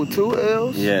 though. Oh, 2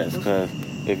 L's? Yes, because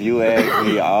if you ask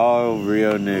me, all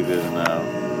real niggas now,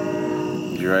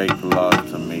 Drake lost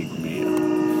to Meek Mill.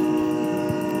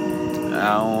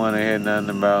 I don't want to hear nothing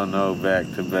about no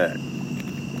back-to-back.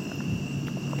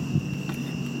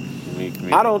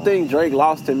 I don't think Drake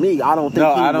lost to Meek. I don't think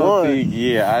he won. I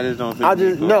just don't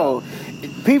think no.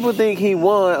 People think he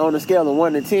won on a scale of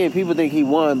 1 to 10. People think he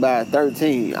won by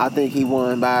 13. I think he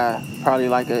won by probably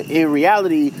in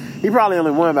reality, he probably only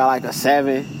won by like a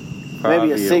 7. Probably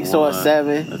maybe a 6 or a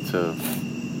 7. A 2.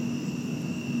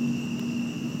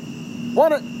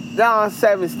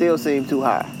 7 still seemed too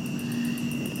high.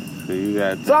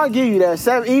 So I'll give you that.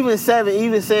 7, even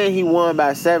saying he won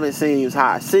by 7 seems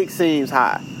high. 6 seems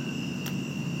high.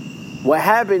 What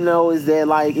happened though is that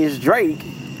it's Drake.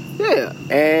 Yeah.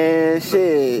 And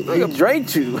shit, he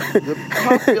Draked you.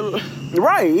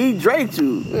 Right, he Draked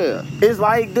you. Yeah. It's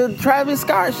like the Travis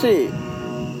Scott shit.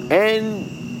 And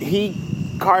he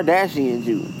Kardashian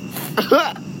you.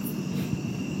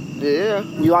 Yeah.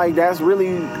 That's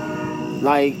really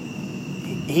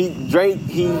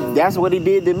that's what he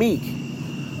did to Meek.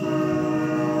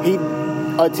 He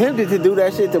attempted to do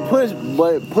that shit to Push,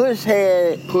 but Push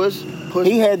had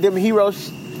he had them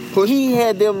heroes. He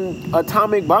had them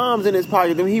atomic bombs in his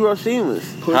pocket, them Hiroshimas.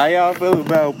 How y'all feel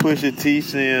about Pusha T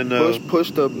saying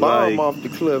Push the bomb off the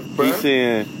cliff, bro? He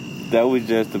saying that was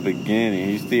just the beginning.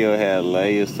 He still had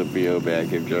layers to peel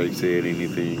back if Drake said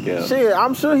anything else. Shit,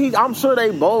 I'm sure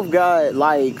they both got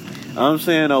like. I'm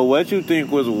saying though, what you think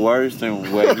was worse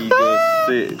than what he just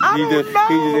said? He just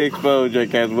exposed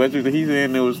Drake as what you think? He's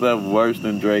saying there was stuff worse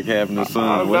than Drake having a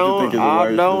son. What you think is worse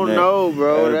than that? I don't know,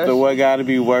 bro. So what got to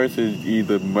be worse is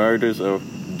either murders or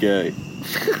gay.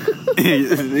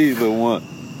 Either one.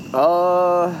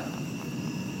 I'll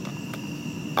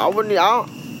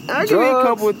give you a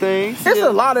couple of things. It's a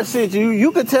lot of shit.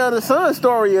 You could tell the son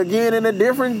story again in a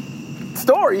different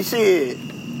story. Shit.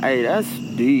 Hey, that's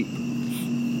deep.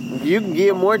 You can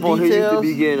give more details. He used to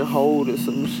be getting hold of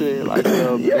some shit like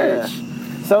that. Yeah.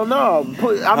 So no,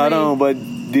 hold on. But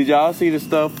did y'all see the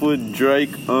stuff with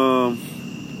Drake? Do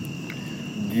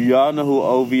y'all know who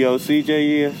OVO CJ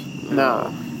is?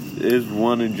 No. It's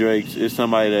one of Drake's. It's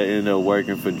somebody that ended up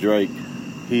working for Drake.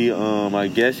 He I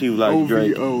guess he was like OVO,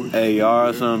 Drake AR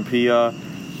or something PR.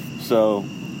 So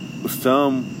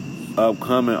some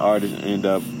upcoming artists end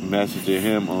up messaging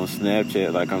him on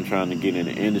Snapchat like, I'm trying to get in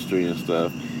the industry and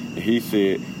stuff. And he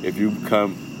said,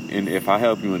 if I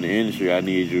help you in the industry, I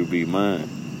need you to be mine.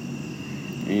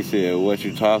 And he said, what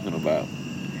you talking about?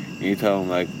 And he told him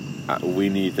like, we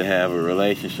need to have a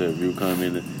relationship. You come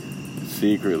in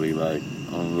secretly, like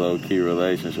on a low key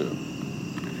relationship.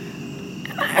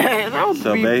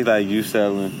 So basically, like you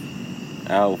selling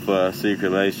out for a secret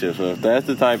relationship. So if that's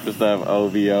the type of stuff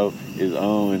OVO is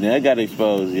on, and that got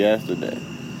exposed yesterday.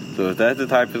 So if that's the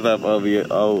type of stuff OVO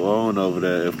on over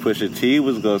there, if Pusha T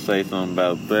was gonna say something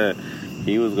about that,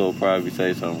 he was gonna probably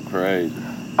say something crazy.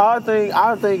 I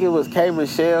think it was K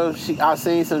Michelle. I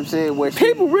seen some shit where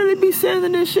people really be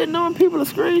sending this shit, knowing people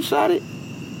to screenshot it.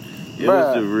 It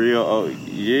was the real.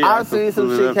 Yeah, I seen some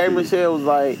shit. K Michelle was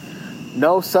like,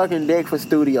 "No sucking dick for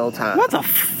studio time." What the?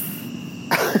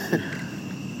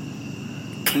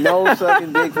 No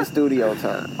sucking dick for studio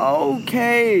time.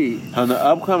 Okay. And the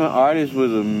upcoming artist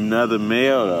was another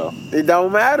male though. It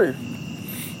don't matter.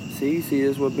 See,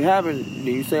 this what be happening.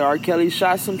 Did you say R. Kelly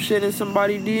shot some shit in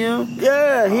somebody's DM?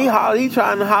 Yeah, he was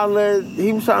trying to holler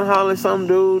at some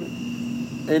dude,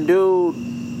 and dude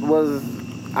was,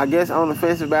 I guess, on the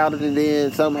fence about it, and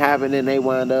then something happened and they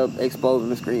wound up exposing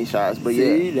the screenshots. But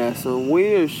see, that's some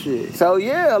weird shit. So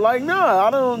yeah, like I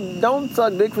don't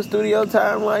suck dick for studio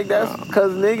time like that,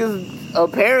 because niggas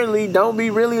apparently don't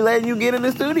be really letting you get in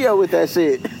the studio with that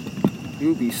shit.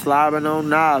 You be slobbing on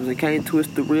knobs and can't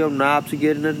twist the real knob to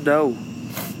get in the dough.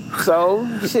 So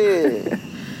shit.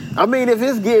 I mean, if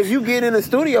you get in the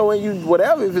studio and you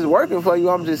whatever, if it's working for you,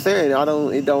 I'm just saying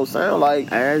it don't sound like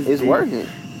it's working.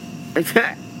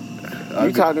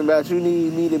 You talking about you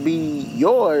need me to be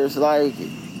yours? Like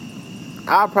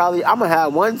I'm gonna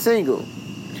have one single.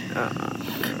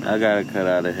 I gotta cut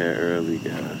out of here early,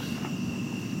 guys.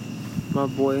 My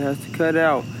boy has to cut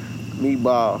out.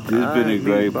 Meatball. This has been a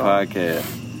great podcast.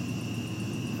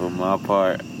 For my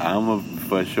part, I'm gonna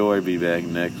for sure be back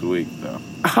next week though.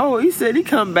 Oh, he said he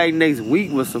come back next week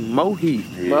with some more heat.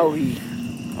 Yeah. More heat.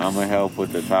 I'm gonna help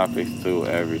with the topics too,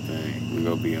 everything. We're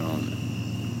gonna be on it.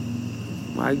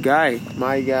 My guy.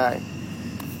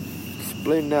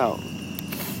 Splitting out.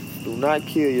 Do not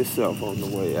kill yourself on the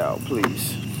way out,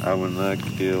 please. I will not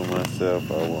kill myself.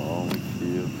 I will only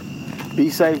kill. Be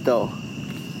safe though.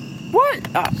 What?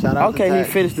 Shout out okay, he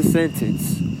finished the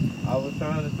sentence. I was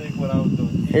trying to think what I was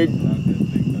going to kill, but I couldn't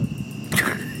think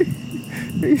of it.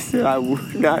 He said, I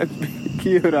would not be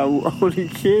killed. I will only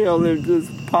kill and just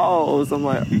pause. I'm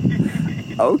like,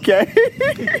 okay.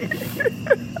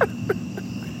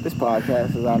 This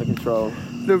podcast is out of control.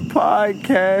 The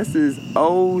podcast is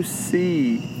OC.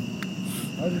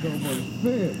 I just don't want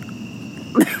to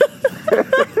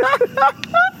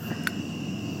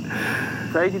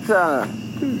Take your time.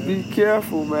 Be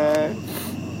careful, man.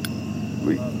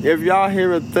 If y'all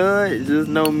hear a thud, just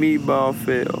know Meatball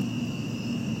fell.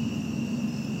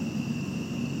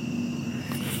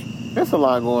 There's a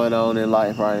lot going on in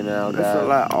life right now, guys. There's a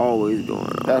lot always going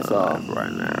on. That's all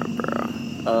right now, bro.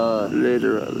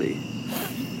 Literally.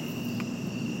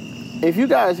 If you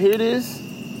guys hear this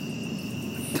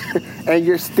and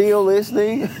you're still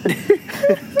listening,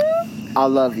 I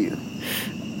love you.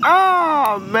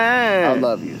 Oh man, I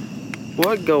love you.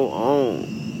 What go on?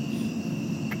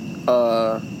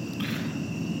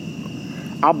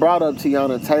 I brought up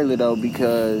Tiana Taylor though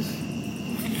because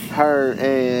her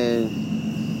and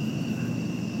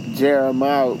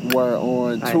Jeremiah were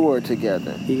on tour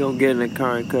together. He gonna get in the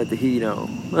car and cut the heat on.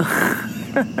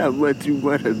 How much you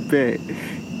wanna bet?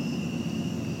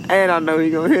 And I know he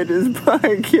gonna hit this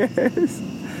podcast.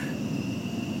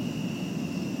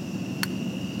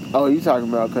 Oh, you talking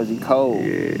about because he cold?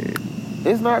 Yeah.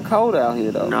 It's not cold out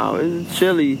here though. No, it's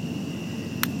chilly.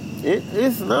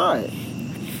 It's not.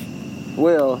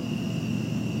 Well,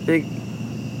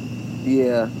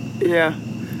 yeah. Yeah.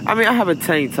 I mean, I have a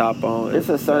tank top on. It's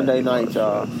a Sunday night,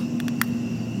 y'all.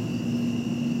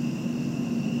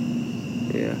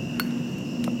 Yeah.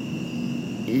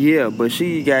 Yeah, but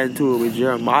she got into it with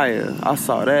Jeremiah. I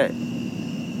saw that.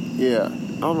 Yeah.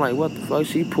 I'm like, what the fuck?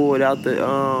 She pulled out the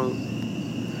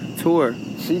tour.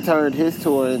 She turned his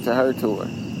tour into her tour.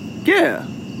 Yeah.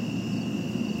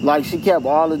 Like, she kept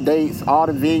all the dates, all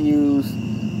the venues,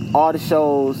 all the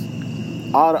shows,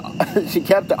 she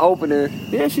kept the opener.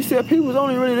 Yeah, she said people was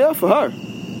only really there for her.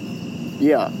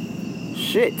 Yeah.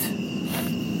 Shit.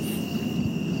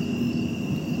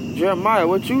 Jeremiah,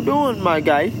 what you doing, my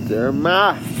guy?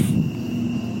 Jeremiah.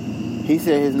 He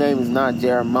said his name is not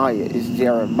Jeremiah, it's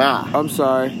Jeremiah. I'm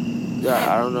sorry.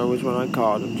 Yeah, I don't know which one I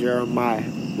called him. Jeremiah.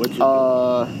 What you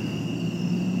doing?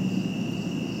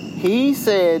 He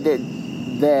said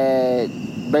that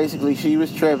basically she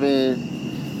was tripping,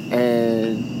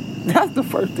 and that's the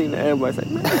first thing that everybody's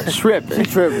like, man, tripping.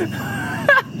 She tripping.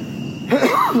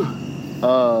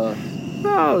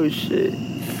 Oh shit.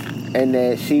 And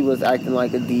that she was acting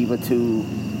like a diva too.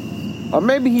 Or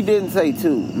maybe he didn't say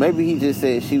too. Maybe he just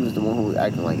said she was the one who was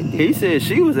acting like a diva. He said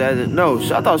she was acting. No,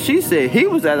 I thought she said he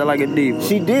was acting like a diva.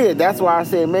 She did. That's why I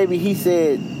said maybe he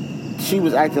said she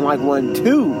was acting like one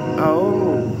too.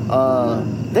 Oh.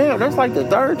 Damn, that's like the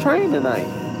third train tonight.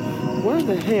 Where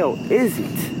the hell is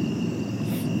it?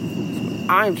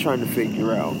 I'm trying to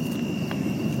figure out.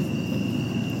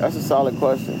 That's a solid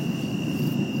question.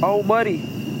 Oh, buddy.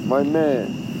 My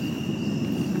man.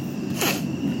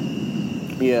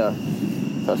 Yeah.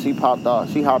 So she popped off.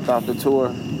 She hopped off the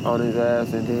tour on his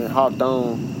ass and then hopped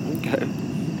on. Okay.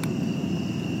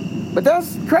 But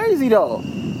that's crazy though.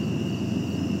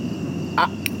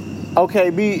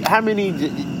 How many?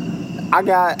 I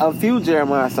got a few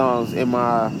Jeremiah songs in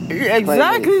my exactly.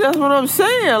 playlist. That's what I'm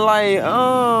saying. Like,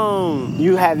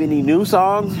 you have any new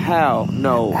songs? How?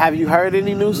 No. Have you heard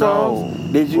any new songs?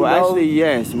 No. Did you? Well, know? actually,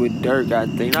 yes. With Dirk, I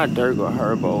think not Dirk or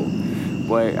Herbo,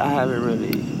 but I haven't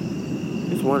really.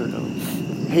 It's one of them.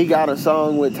 He got a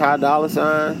song with Ty Dolla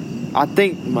 $ign. I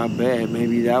think my bad.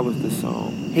 Maybe that was the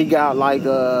song. He got like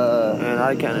and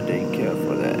I kind of didn't care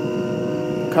for that.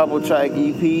 Couple track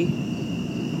EP.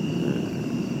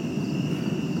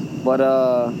 But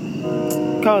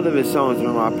couple of his songs are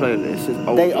on my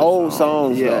playlist. They old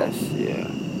songs. Yes, though. yeah.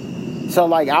 So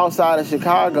like outside of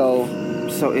Chicago,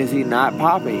 so is he not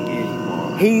popping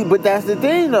anymore? But that's the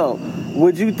thing though.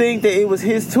 Would you think that it was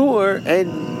his tour and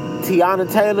Tiana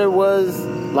Taylor was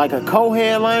like a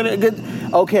co-headliner?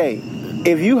 Okay,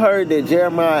 if you heard that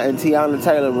Jeremiah and Tiana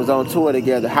Taylor was on tour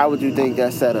together, how would you think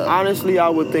that set up? Honestly, I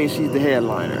would think she's the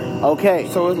headliner. Okay.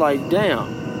 So it's like,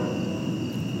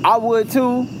 damn. I would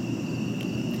too.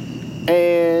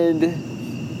 And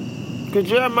because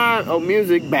Jeremiah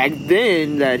music back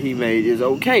then that he made is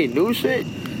okay. New shit,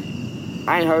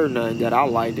 I ain't heard nothing that I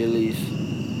liked at least.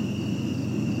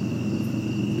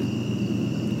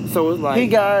 So it's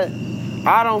like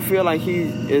I don't feel like he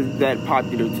is that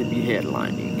popular to be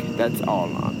headlining. That's all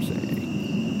I'm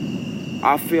saying.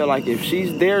 I feel like if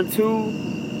she's there too,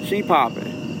 she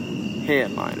popping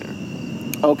headliner.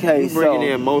 Okay, so bringing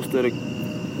in most of the.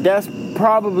 That's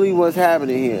probably what's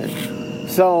happening here.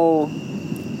 So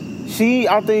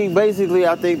I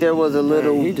think there was a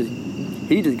little. Man,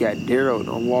 he just got Daryl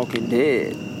on Walking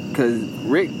Dead because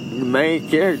Rick the main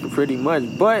character pretty much,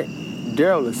 but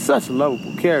Daryl is such a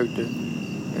lovable character,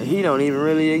 and he don't even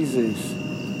really exist.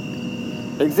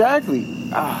 Exactly.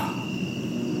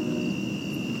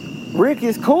 Rick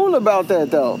is cool about that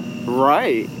though.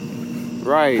 Right.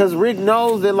 Because Rick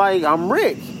knows that like I'm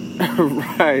Rick.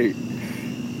 Right.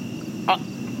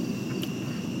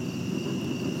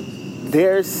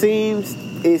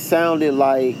 It sounded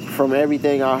like, from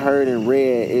everything I heard and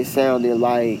read, it sounded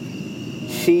like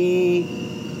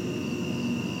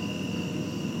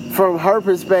from her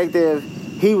perspective,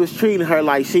 he was treating her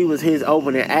like she was his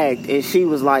opening act, and she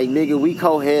was like, nigga, we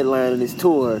co-headlining this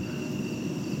tour.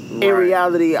 Right. In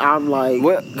reality, I'm like,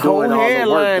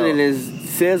 co-headlining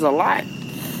says a lot.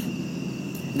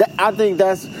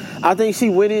 I think she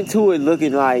went into it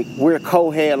looking like we're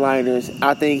co-headliners.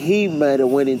 I think he might have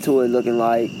went into it looking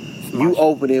like you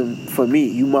opening for me.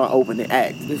 You my opening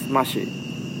act. This is my shit.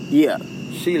 Yeah.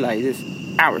 She like, this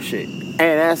our shit. And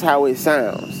that's how it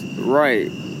sounds.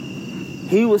 Right.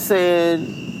 He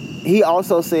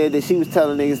also said that she was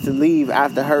telling niggas to leave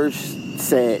after her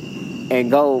set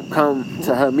and come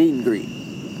to her meet and greet.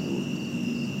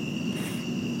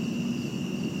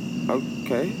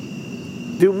 Okay.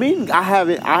 I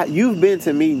haven't. You've been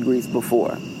to meet and greets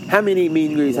before. How many meet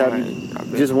and greets have you?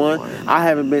 Just one? I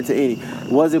haven't been to any.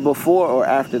 Was it before or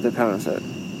after the concert?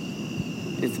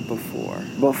 It's before.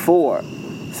 Before.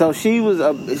 So she was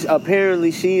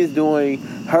apparently she is doing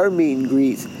her meet and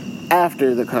greets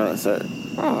after the concert.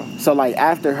 Oh. So like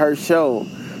after her show,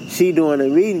 she doing the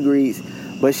meet and greets,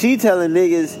 but she telling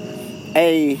niggas,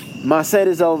 "Hey, my set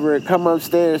is over. Come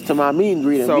upstairs to my meet and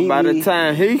greet." So by the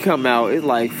time he come out, it's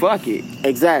like fuck it.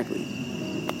 Exactly.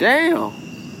 Damn.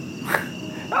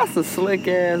 That's a slick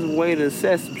ass way to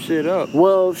set some shit up.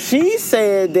 Well, she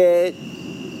said that.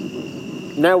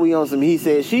 Now we on some he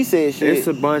said, she said shit. It's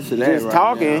a bunch of that just right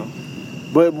talking. now.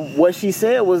 But what she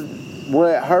said was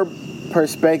what her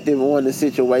perspective on the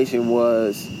situation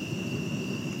was.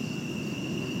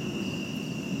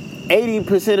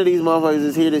 80% of these motherfuckers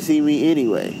is here to see me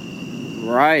anyway.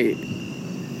 Right.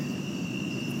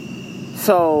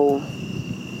 So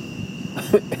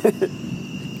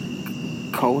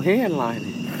co-headlining.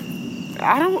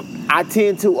 I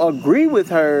tend to agree with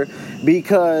her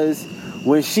because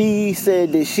when she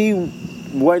said that she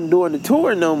wasn't doing the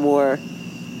tour no more.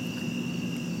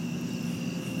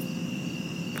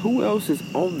 Who else is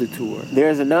on the tour?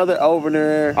 There's another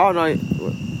opener. Oh,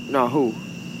 no, who?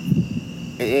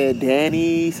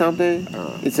 Danny something.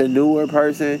 It's a newer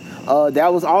person.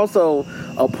 That was also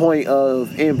a point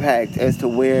of impact as to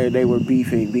where they were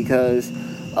beefing because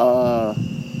I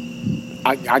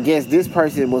guess this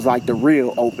person was like the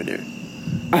real opener.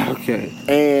 Okay.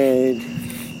 And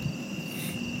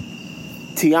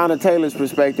Tiana Taylor's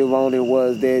perspective on it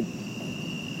was that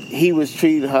he was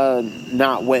treating her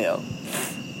not well.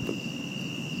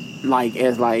 Like,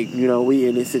 we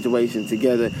in this situation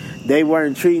together. They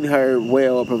weren't treating her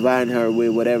well or providing her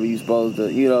with whatever you supposed to,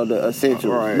 the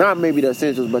essentials. Right. Not maybe the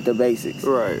essentials, but the basics.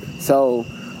 Right. So,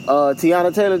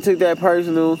 Tiana Taylor took that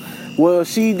personal. Well, this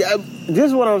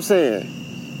is what I'm saying.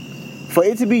 For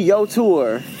it to be your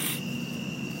tour,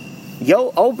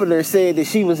 your opener said that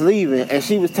she was leaving and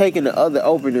she was taking the other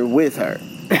opener with her.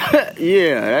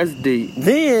 Yeah, that's deep.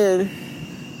 Then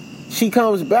she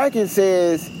comes back and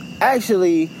says,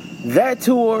 actually, that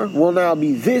tour will now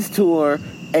be this tour,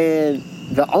 and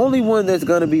the only one that's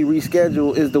going to be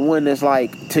rescheduled is the one that's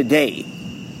like today.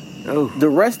 Oh. The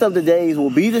rest of the days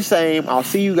will be the same. I'll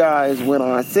see you guys when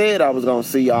I said I was going to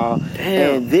see y'all.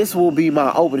 Damn. And this will be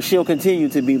my opener. She'll continue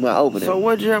to be my opener. So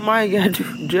what Jeremiah got to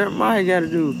do? Jeremiah got to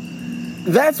do.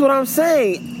 That's what I'm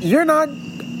saying. You're not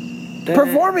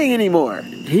performing anymore.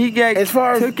 He got as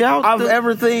far as took out I've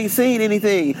ever seen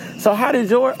anything. So how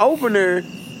did your opener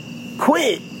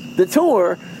quit the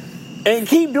tour and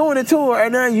keep doing the tour,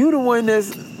 and now you the one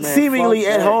that's seemingly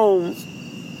at home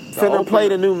finna play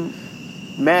the new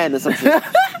Madness or something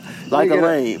like a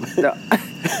lame.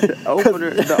 The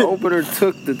opener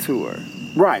took the tour.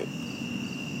 Right.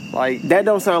 Like that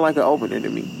don't sound like an opener to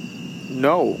me.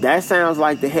 No. That sounds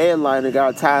like the headliner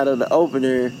got tired of the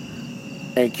opener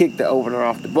and kicked the opener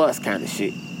off the bus kind of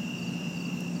shit.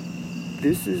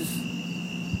 This is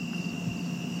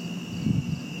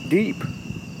deep.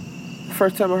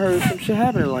 First time I heard some shit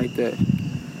happening like that.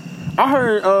 I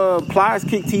heard Plies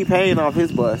kicked T-Pain off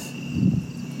his bus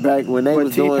back when they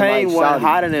was doing like T-Pain wasn't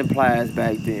hotter than Plies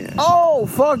back then. Oh,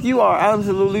 fuck, you are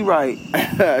absolutely right.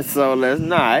 So let's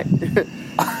not.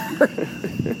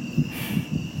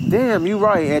 Damn, you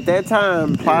right. At that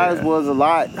time, Plies was a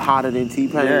lot hotter than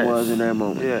T-Pain was in that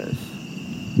moment. Yes.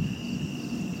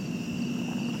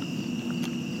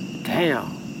 Damn.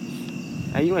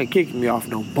 Hey, you ain't kicking me off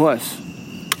no bus.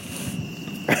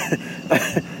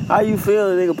 How you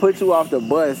feeling, nigga? Put you off the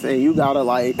bus and you gotta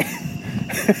like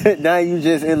now you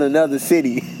just in another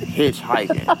city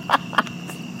hitchhiking.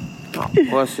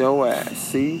 Bust your ass.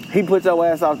 See, he put your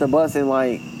ass off the bus and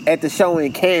like at the show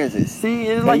in Kansas. See,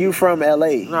 it's like you from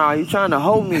LA. Nah, you trying to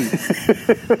hold me.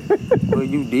 Well,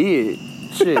 you did.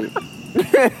 Shit.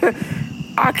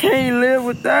 I can't live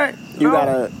with that.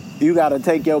 You gotta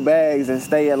take your bags and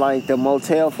stay at like the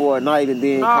motel for a night and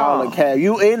then call a cab.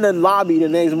 You in the lobby the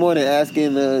next morning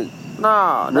asking the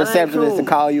receptionist to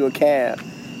call you a cab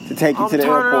to take you to the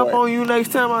airport. I'm turning up on you next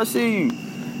time I see you.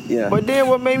 Yeah. But then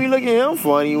what made me look at him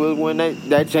funny was when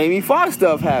that Jamie Foxx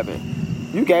stuff happened.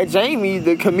 You got Jamie,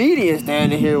 the comedian,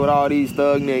 standing here with all these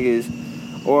thug niggas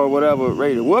or whatever,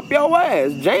 ready to whoop your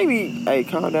ass. Jamie, hey,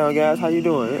 calm down, guys. How you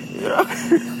doing?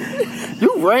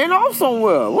 You ran off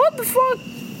somewhere. What the fuck?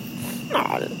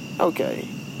 Nah, okay.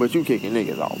 But you kicking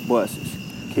niggas off buses.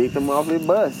 Kick them off the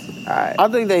bus. Alright. I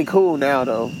think they cool now,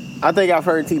 though. I think I've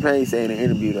heard T-Pain say in an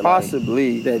interview that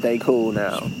possibly that they cool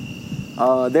now.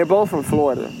 They're both from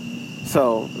Florida.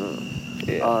 So,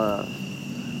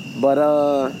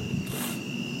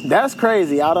 That's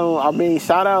crazy. Shout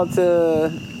out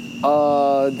to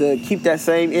the Keep That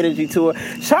Same Energy tour.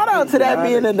 Shout out to that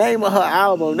being the name of her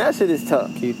album. That shit is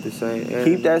tough. Keep the same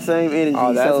energy. Keep That Same Energy.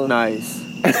 Oh, that's nice.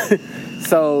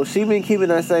 So she been keeping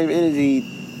that same energy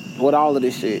with all of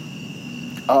this shit.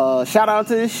 Shout out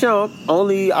to this Shump.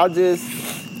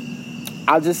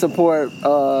 I just support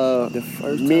the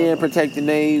first men protecting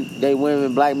they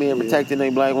women, black men protecting they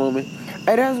black women.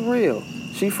 Hey, that's real.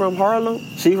 She from Harlem?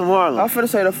 She from Harlem. I finna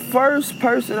say the first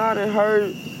person I done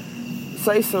heard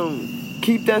say some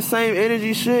keep that same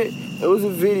energy shit, it was a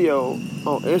video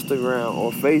on Instagram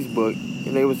or Facebook,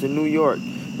 and they was in New York,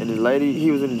 and the lady, he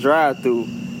was in the drive-thru,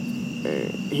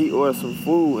 and he ordered some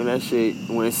food, and that shit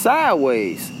went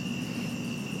sideways.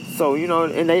 So,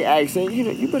 and they asked him,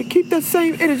 you better keep that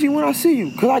same energy when I see you,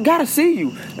 because I gotta see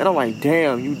you. And I'm like,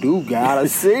 damn, you do gotta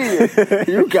see her.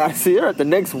 You gotta see her at the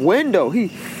next window. He,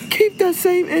 keep that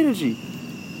same energy.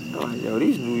 I'm like, yo,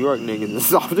 these New York niggas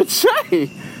is off the chain.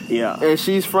 Yeah. And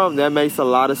she's from, that makes a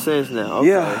lot of sense now. Okay.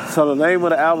 Yeah, so the name of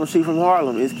the album, She From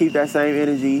Harlem, is Keep That Same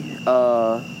Energy.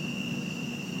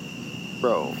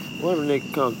 Bro, when a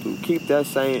nigga come through, keep that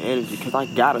same energy, because I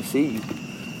gotta see you.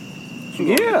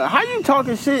 Yeah, how you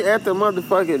talking shit at the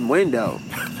motherfucking window?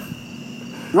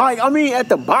 At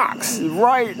the box.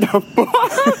 Right, the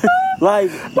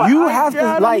box.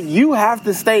 You have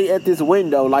to stay at this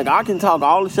window. Like, I can talk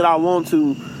all the shit I want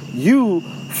to you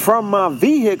from my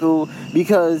vehicle,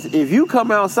 because if you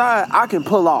come outside, I can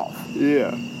pull off.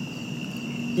 Yeah.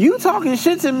 You talking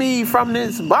shit to me from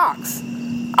this box.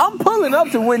 I'm pulling up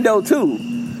to window 2.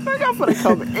 I'm finna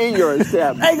come in your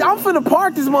establishment. Hey, I'm finna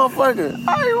park this motherfucker.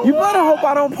 You better hope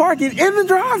I don't park it in the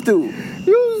drive-thru.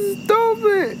 You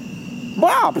stupid. Boy,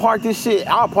 I'll park this shit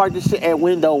at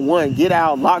window 1, get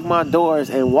out, lock my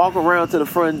doors, and walk around to the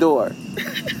front door.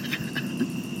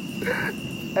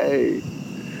 Hey.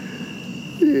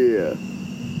 Yeah.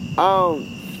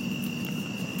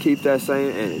 Keep that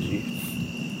same energy.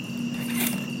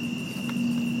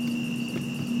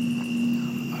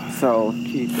 So,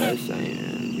 keep that same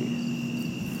energy.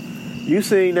 You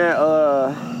seen that,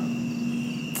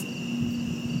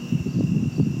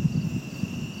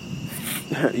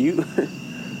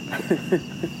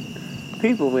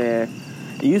 people, man.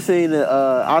 You seen the,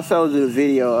 I showed you the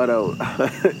video of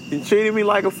the, you treated me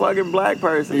like a fucking black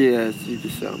person. Yes, you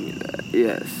just showed me that.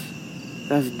 Yes.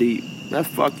 That's deep. That's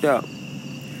fucked up.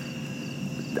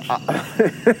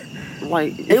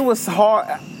 It was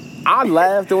hard. I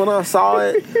laughed when I saw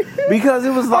it, because it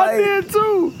was like, I did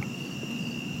too.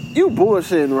 You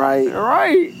bullshitting, right?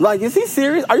 Right. Like, is he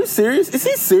serious? Are you serious? Is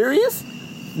he serious?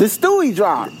 The Stewie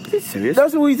drop. Is he serious?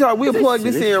 That's what we talk. We'll plug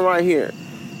this in right here.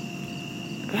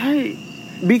 Hey.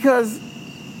 Because,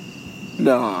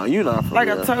 no, you're not for real. Like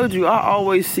I told you, I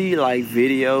always see, like,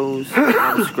 videos.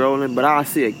 I'm scrolling, but I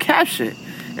see a caption.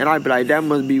 And I be like, that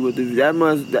must be what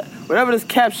whatever this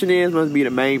caption is must be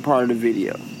the main part of the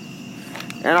video.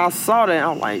 And I saw that,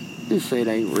 I'm like, this shit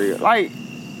ain't real. Like,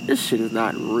 this shit is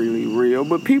not really real.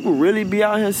 But people really be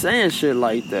out here saying shit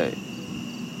like that.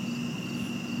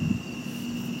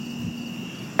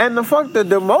 And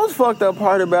the most fucked up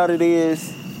part about it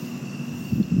is,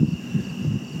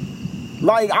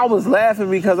 like, I was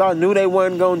laughing because I knew they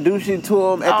wasn't gonna do shit to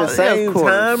him. At the same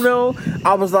time, though,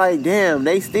 I was like, damn,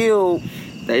 they still...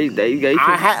 I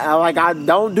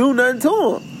don't do nothing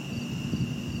to him.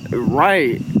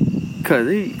 Right.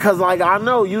 Cause like, I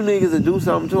know you niggas would do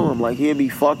something to him. Like, he'll be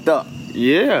fucked up.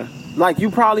 Yeah. Like, you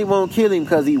probably won't kill him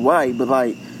because he white, but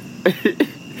like...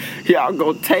 Y'all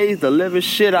gonna tase the living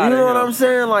shit out of him. You know what I'm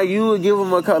saying? Like, you would give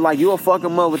him a cut. Like, you'll fuck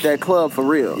him up with that club for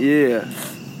real. Yeah.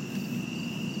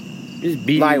 Just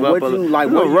beat him up.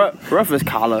 Rough as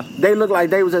collar. They look like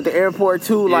they was at the airport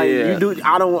too. Like,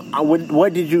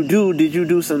 what did you do? Did you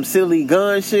do some silly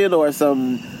gun shit or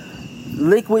some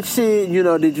liquid shit? You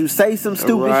know, did you say some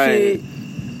stupid shit?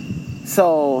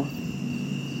 So,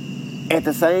 at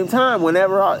the same time,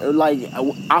 whenever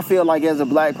I feel like as a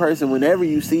black person, whenever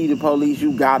you see the police,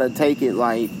 you gotta take it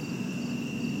like,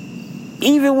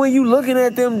 even when you looking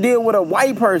at them deal with a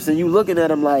white person, you looking at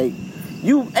them like,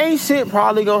 you ain't shit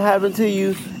probably gonna happen to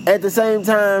you. At the same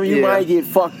time, you might get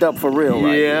fucked up for real,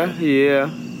 right?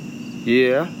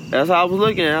 Yeah. That's how I was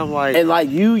looking at it. I'm like... And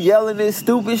like, you yelling this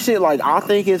stupid shit, like, I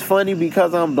think it's funny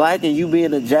because I'm black and you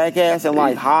being a jackass and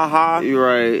like, ha.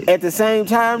 Right. At the same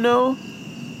time, though,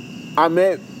 I've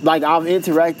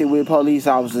interacted with police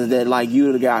officers that, like, you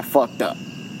would've got fucked up.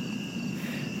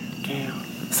 Damn.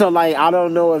 So, like, I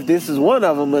don't know if this is one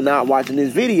of them, but not watching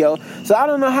this video. So I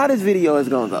don't know how this video is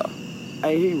gonna go.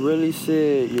 Hey, he really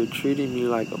said, you're treating me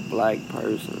like a black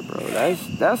person, bro.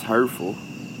 That's hurtful.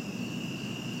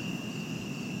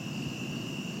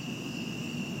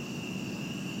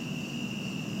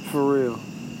 For real.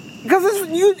 Because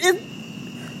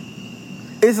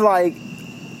it's like,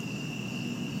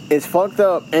 it's fucked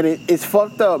up, and it's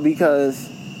fucked up because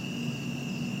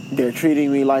they're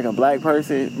treating me like a black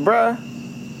person. Bruh,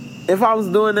 if I was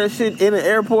doing that shit in an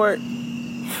airport,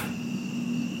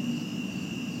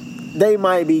 they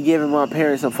might be giving my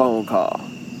parents a phone call.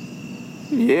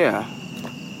 Yeah.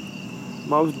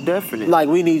 Most definitely. Like,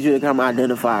 we need you to come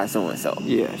identify so-and-so.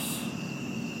 Yes.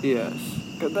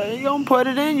 Because they ain't going to put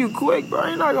it in you quick, bro.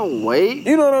 You're not going to wait.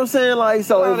 You know what I'm saying? Like,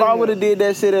 so if I would have did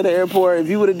that shit at the airport, if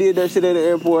you would have did that shit at the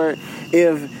airport,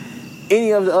 if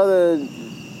any of the other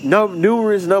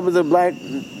numerous numbers of black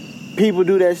people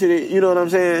do that shit, you know what I'm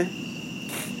saying?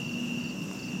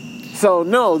 So,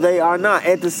 no, they are not.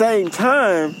 At the same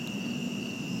time,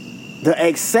 the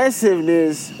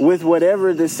excessiveness with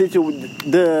whatever the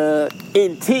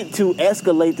intent to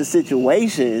escalate the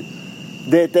situation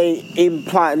that they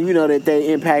imply, you know, that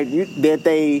they impact, that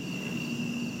they,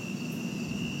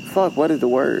 fuck, what is the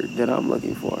word that I'm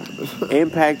looking for?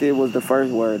 Impacted was the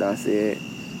first word I said.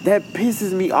 That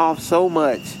pisses me off so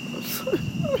much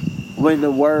when the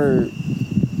word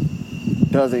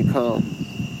doesn't come.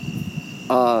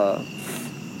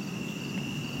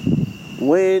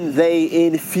 When they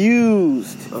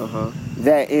infused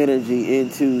that energy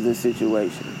into the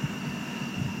situation,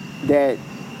 that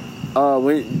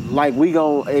we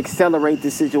gonna accelerate the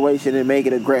situation and make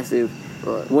it aggressive,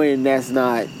 right, when that's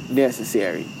not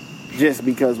necessary, just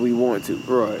because we want to.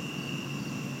 Right.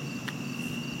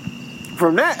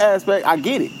 From that aspect, I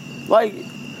get it. Like,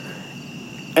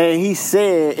 and he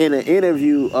said in an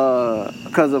interview,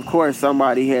 because of course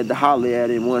somebody had to holler at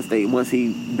him once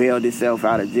he bailed himself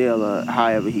out of jail, or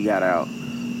however he got out.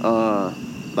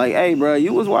 Like, hey, bro,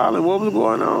 you was wilding. What was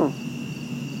going on?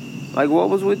 Like, what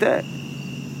was with that?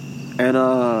 And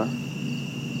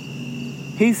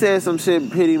he said some shit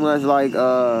pretty much like,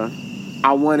 I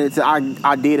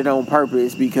did it on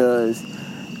purpose because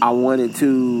I wanted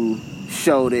to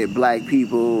show that black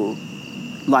people,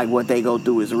 like, what they go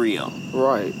through is real.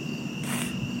 Right.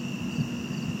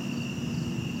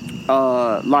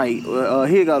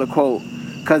 Here go the quote.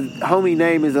 Cause homie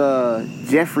name is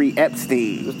Jeffrey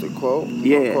Epstein. Just a quote?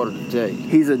 Yeah. Quote of the day.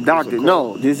 He's a doctor.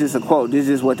 No, this is a quote. This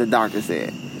is what the doctor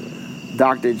said.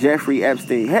 Dr. Jeffrey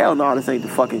Epstein. Hell no, this ain't the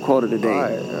fucking quote of the day.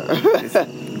 Right.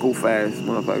 Goof ass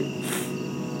motherfucker.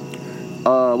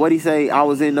 What'd he say? I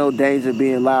was in no danger of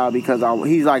being loud because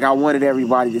he's like, I wanted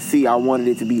everybody to see. I wanted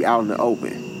it to be out in the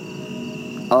open.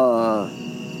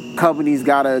 Companies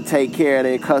gotta take care of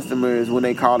their customers when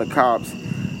they call the cops.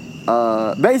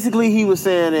 Basically, he was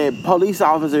saying that police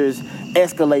officers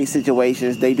escalate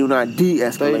situations. They do not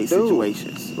de-escalate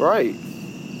situations. Right.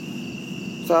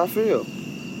 That's how I feel.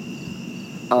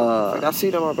 Like, I see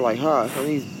them, I'll be like, some of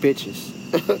these bitches.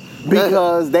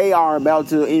 Because they are about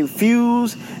to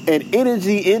infuse an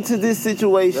energy into this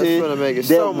situation. That's going to make it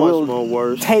so much more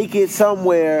worse. Take it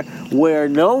somewhere where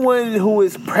no one who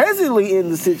is presently in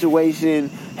the situation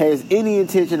has any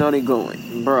intention on it going.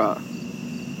 Bruh.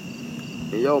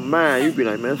 In your mind, you be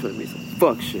like, man, that's going to be some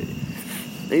fuck shit.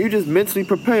 And you just mentally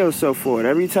prepare yourself for it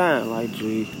every time. Like,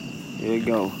 gee, here you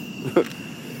go.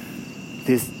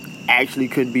 This actually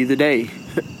could be the day.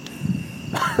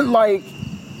 Like,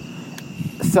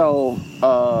 so,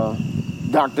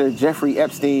 Dr. Jeffrey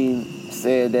Epstein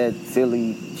said that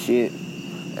silly shit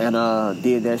and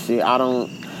did that shit.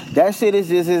 That shit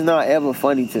is not ever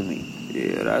funny to me.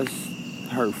 Yeah, that's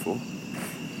hurtful.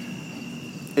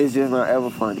 It's just not ever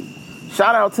funny.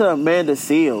 Shout out to Amanda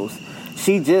Seales.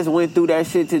 She just went through that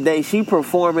shit today. She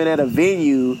performing at a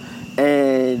venue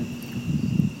and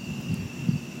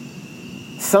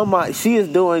she is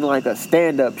doing like a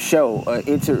stand-up show, an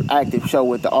interactive show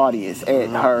with the audience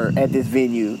at this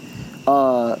venue,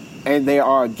 and there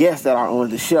are guests that are on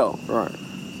the show. Right.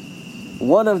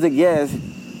 One of the guests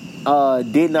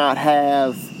did not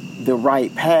have the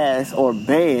right pass or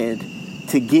band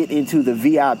to get into the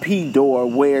VIP door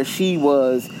where she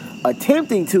was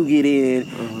attempting to get in,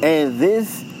 and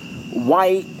this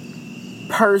white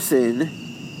person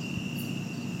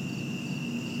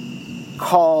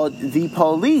called the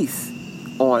police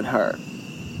on her.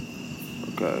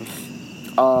 Okay.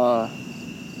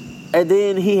 And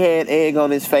then he had egg on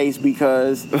his face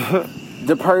because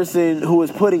the person who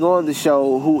is putting on the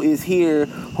show, who is here,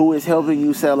 who is helping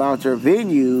you sell out your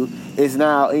venue, is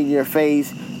now in your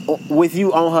face with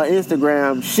you on her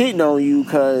Instagram shitting on you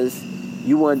because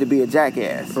you wanted to be a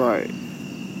jackass. Right.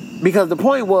 Because the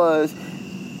point was,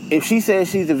 if she says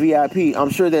she's a VIP,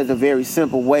 I'm sure there's a very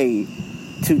simple way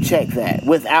to check that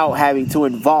without having to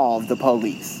involve the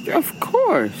police. Of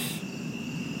course.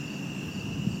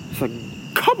 It's like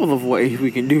couple of ways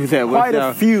we can do that. Quite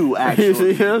a few,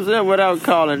 actually. You know what I'm saying? Without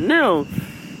calling them.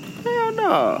 Hell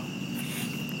no.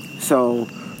 So,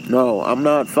 no, I'm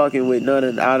not fucking with none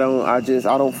of. I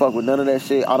don't fuck with none of that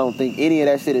shit. I don't think any of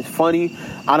that shit is funny.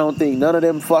 I don't think none of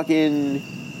them fucking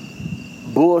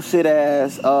bullshit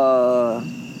ass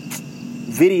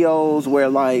videos where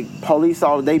like police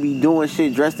officers, they be doing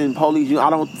shit dressed in police. I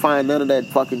don't find none of that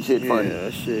fucking shit funny. Yeah,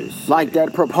 that shit's like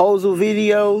that proposal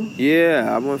video. Yeah,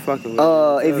 I wouldn't fucking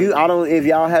with if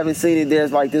y'all haven't seen it,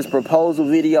 there's like this proposal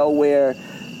video where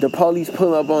the police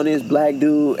pull up on this black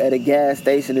dude at a gas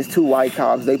station. It's two white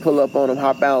cops. They pull up on him,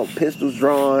 hop out, pistols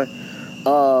drawn,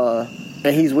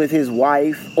 and he's with his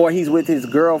wife or he's with his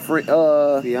girlfriend.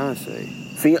 Fiance.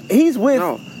 He's with.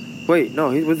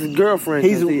 He's with his girlfriend.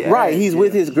 He's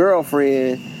with his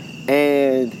girlfriend,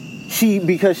 and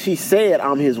because she said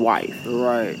I'm his wife.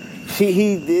 Right.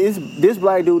 This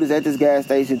black dude is at this gas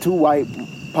station. Two white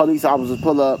police officers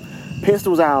pull up,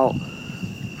 pistols out,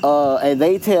 and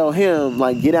they tell him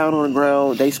like, get out on the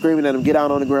ground. They screaming at him, get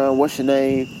out on the ground. What's your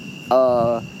name?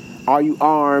 Are you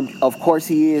armed? Of course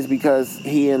he is, because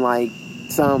he in like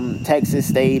some Texas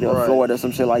state or Florida,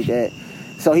 some shit like that.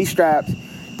 So he's strapped,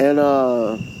 and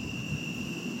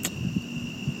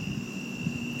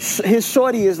his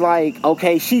shorty is like,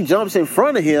 okay, she jumps in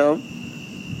front of him,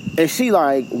 and she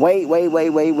like, wait,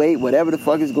 whatever the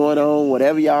fuck is going on,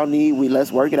 whatever y'all need,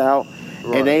 let's work it out.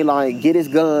 Right. And they like, get his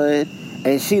gun,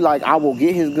 and she like, I will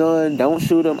get his gun, don't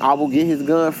shoot him, I will get his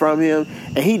gun from him.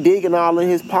 And he digging all in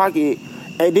his pocket,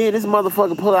 and then this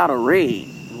motherfucker pull out a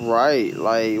ring. Right,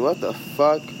 like, what the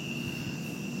fuck?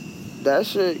 That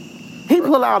shit. He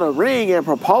pull out a ring and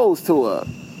propose to her,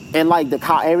 and like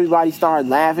everybody started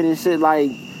laughing and shit. Like,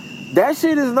 that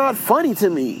shit is not funny to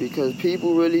me, because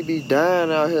people really be dying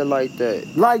out here like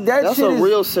that. Like that's a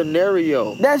real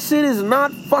scenario. That shit is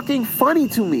not fucking funny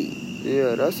to me.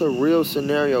 Yeah, that's a real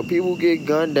scenario. People get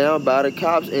gunned down by the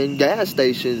cops in gas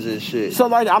stations and shit. So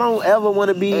like, I don't ever want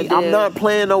to be. I'm not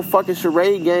playing no fucking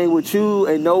charade game with you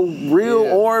and no real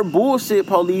or bullshit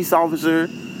police officer.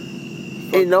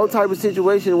 In no type of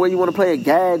situation where you want to play a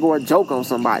gag or a joke on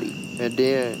somebody. And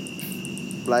then,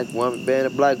 being a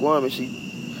black woman,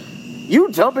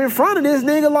 you jump in front of this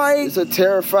nigga like... It's a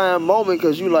terrifying moment,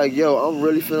 because you like, yo, I'm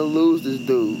really finna lose this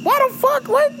dude. Why the fuck?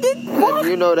 What? And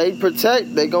you know, they gonna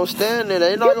stand there.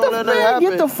 They not gonna let that happen.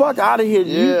 Get the fuck out of here.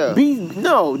 Yeah.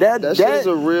 That shit's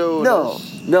a real...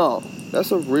 No.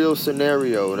 That's a real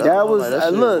scenario. That was...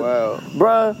 look, wow.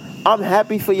 Bruh, I'm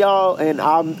happy for y'all, and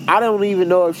I don't even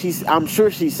know if I'm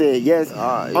sure she said yes.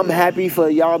 Yeah. I'm happy for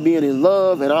y'all being in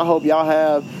love, and I hope y'all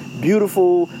have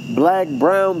beautiful black,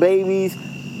 brown babies.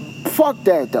 Fuck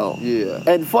that though. Yeah.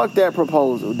 And fuck that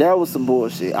proposal. That was some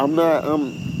bullshit. I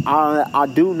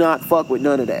do not fuck with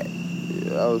none of that. Yeah,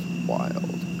 that was wild.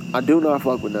 I do not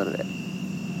fuck with none of that.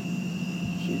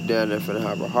 She down there finna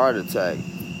have a heart attack.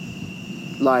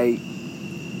 Like,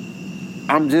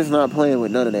 I'm just not playing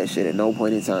with none of that shit at no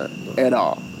point in time. No. At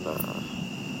all. Nah.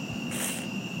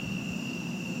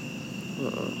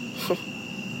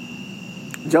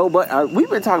 Joe Budden, we've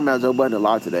been talking about Joe Budden a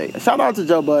lot today. Shout out to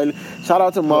Joe Budden. Shout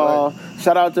out to Maul.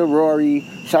 Shout out to Rory.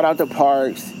 Shout out to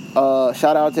Parks.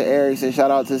 Shout out to Erickson. Shout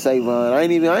out to Savon. I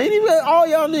ain't even all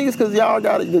y'all niggas, because y'all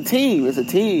got the team. It's a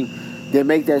team that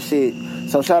make that shit.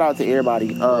 So shout out to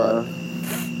everybody.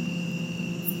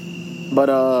 But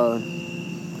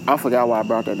I forgot why I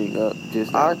brought that nigga up.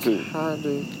 Just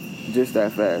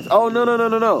that fast. Oh,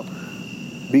 no.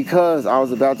 Because I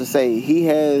was about to say, he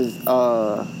has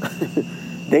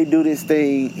they do this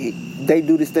thing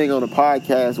on the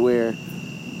podcast where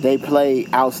they play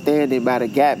Outstanding by the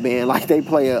Gap Band. Like, they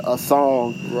play a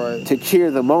song to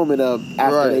cheer the moment up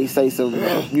after they say some,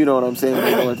 you know what I'm saying,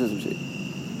 they go into some shit.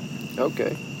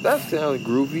 Okay. That sounds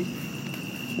groovy.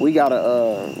 We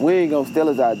gotta we ain't gonna steal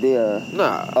his idea.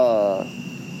 Nah.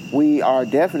 We are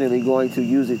definitely going to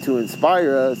use it to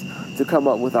inspire us to come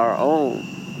up with our own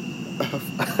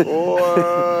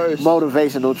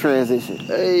motivational transition.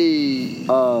 Hey.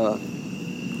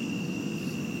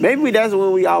 Maybe that's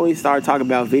when we always start talking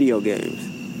about video games.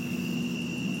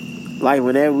 Like,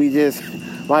 whenever we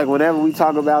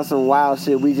talk about some wild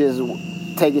shit, we just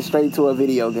take it straight to a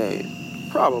video game.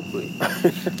 Probably.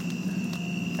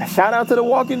 Shout out to The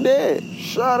Walking Dead.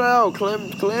 Shout out Clem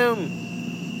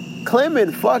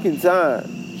in fucking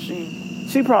time.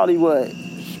 She probably what?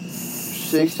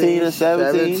 16 or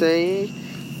 17?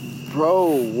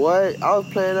 Bro, what? I was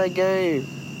playing that game,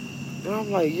 and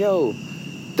I'm like, yo,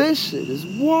 this shit is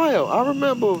wild. I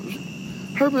remember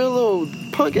her being a little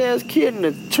punk ass kid in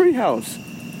the treehouse.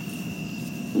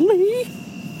 Lee,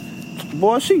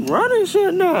 boy, she running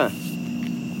shit now.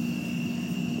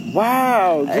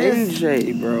 Wow,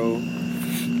 AJ, bro.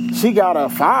 She got a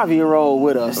 5-year-old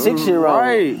with a 6-year-old.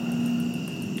 Right.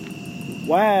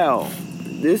 Wow.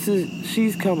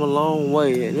 She's come a long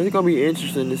way, and it's gonna be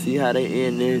interesting to see how they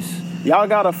end this. Y'all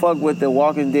gotta fuck with the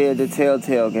Walking Dead, the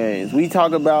Telltale games. We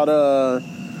talk about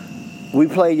we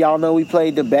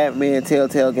played the Batman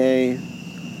Telltale game.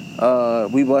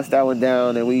 We bust that one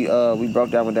down, and we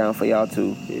broke that one down for y'all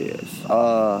too. Yes.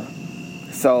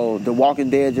 So the Walking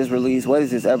Dead just released. What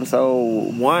is this,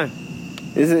 episode 1?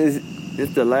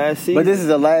 It's the last season. But this is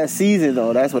the last season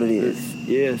though. That's what it is.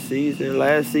 Last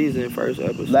season, first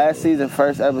episode. Last season,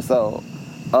 first episode.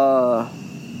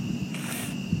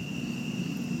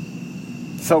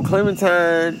 So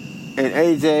Clementine and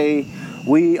AJ,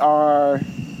 we are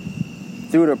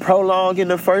through the prologue in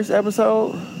the first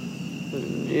episode.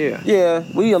 Yeah,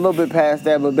 we a little bit past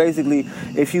that, but basically,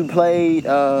 if you played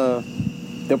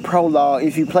the prologue,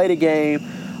 if you play the game,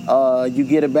 you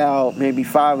get about maybe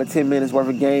 5 or 10 minutes worth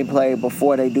of gameplay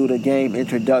before they do the game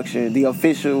introduction, the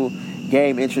official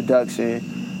game introduction,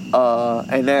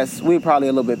 and we're probably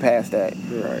a little bit past that.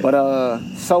 Right. But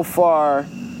so far,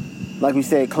 like we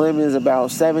said, Clem is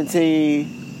about 17.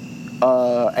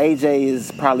 AJ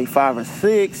is probably 5 or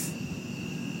 6.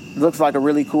 Looks like a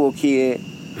really cool kid.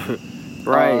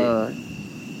 Right.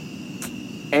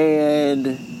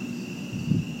 And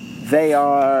they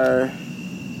are...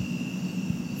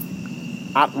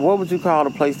 what would you call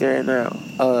the place they're in now?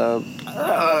 A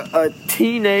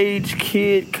teenage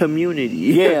kid community.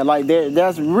 Yeah, like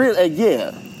that's really...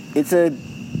 yeah. It's a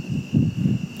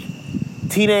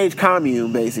teenage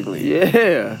commune, basically.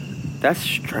 Yeah. That's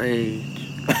strange.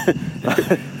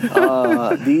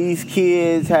 These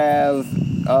kids have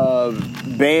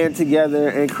band together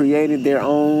and created their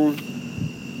own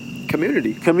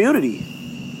community.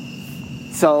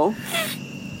 So,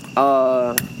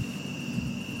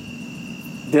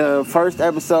 the first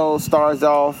episode starts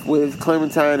off with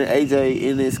Clementine and AJ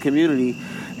in this community,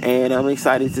 and I'm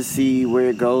excited to see where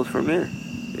it goes from there.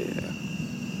 Yeah,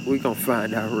 we gonna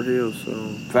find out real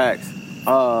soon. Facts.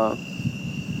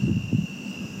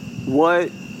 What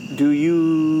are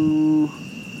you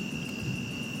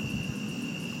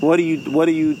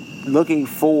looking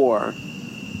for?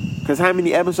 Because how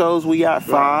many episodes we got?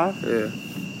 5? Yeah.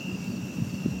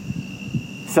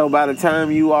 So by the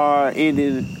time you are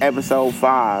ending episode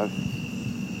 5,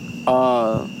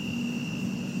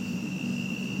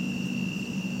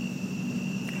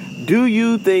 do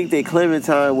you think that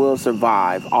Clementine will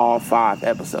survive all 5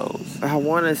 episodes? I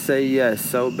want to say yes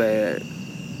so bad.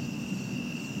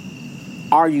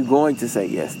 Are you going to say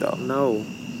yes, though? No.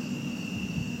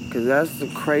 Because that's the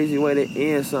crazy way to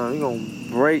end something. You're going to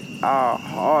break our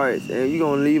hearts. And you're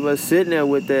going to leave us sitting there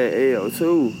with that L,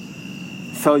 too.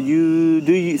 So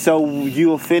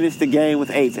you'll finish the game with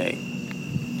AJ?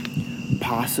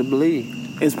 Possibly.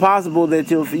 It's possible that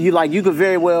you could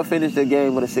very well finish the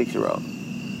game with a 6-year-old.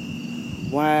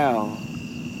 Wow.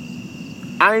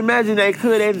 I imagine they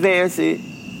could advance it.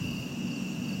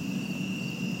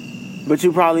 But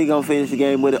you probably gonna finish the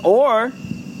game with it. Or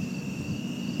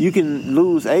you can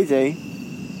lose AJ.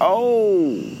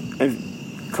 Oh. If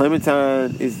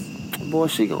Clementine is... Boy,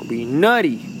 she gonna be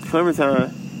nutty.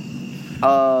 Clementine.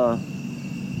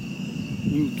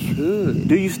 You could.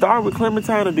 Do you start with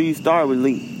Clementine or do you start with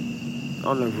Lee?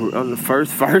 On the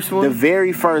first one? The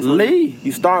very first one. Lee.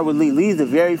 You start with Lee. Lee's the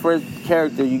very first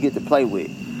character you get to play with.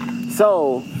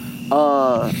 So,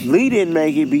 Lee didn't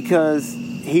make it because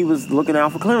he was looking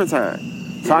out for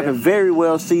Clementine. So I can very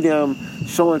well see them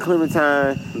showing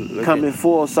Clementine coming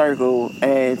full circle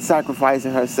and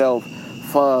sacrificing herself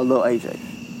for little AJ.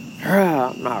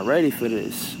 I'm not ready for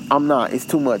this. I'm not. It's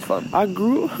too much for me. I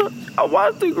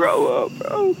watched her grow up,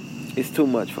 bro. It's too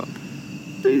much for me.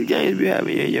 These games be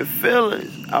having you in your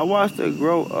feelings. I watched her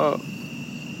grow up.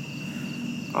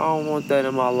 I don't want that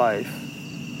in my life.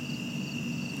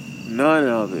 None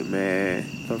of it, man.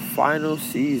 The final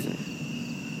season.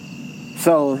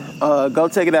 So, go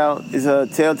check it out. It's a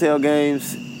Telltale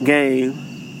Games game.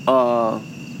 The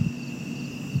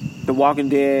Walking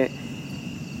Dead.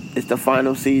 It's the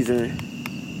final season.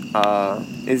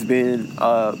 It's been...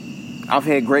 I've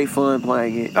had great fun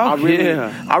playing it. Oh,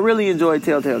 I really enjoy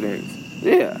Telltale Games.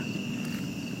 Yeah.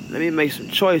 Let me make some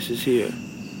choices here.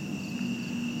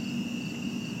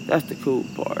 That's the cool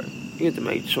part. You get to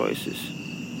make choices.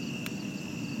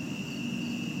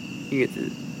 You get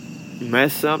to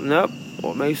mess something up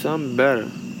or make something better.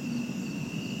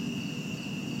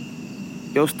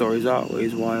 Your story's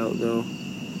always wild, though.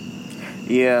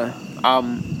 Yeah.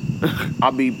 I'll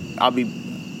be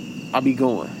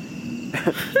going.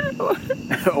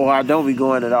 Or I don't be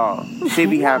going at all. Shit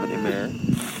be happening, man.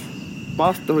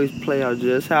 My stories play out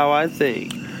just how I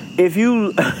think. If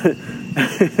you...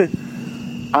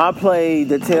 I played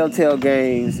the Telltale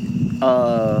games.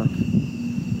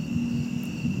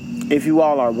 If you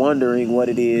all are wondering what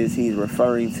it is he's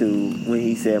referring to when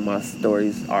he said my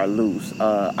stories are loose,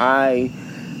 I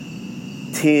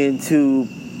tend to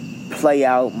play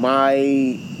out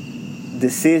my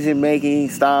decision-making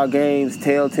style games,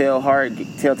 Telltale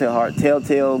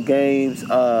games,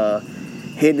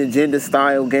 hidden agenda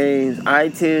style games. I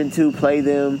tend to play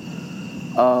them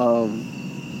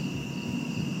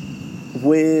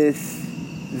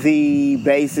with the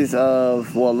basis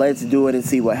of, well, let's do it and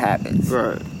see what happens.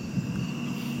 Right.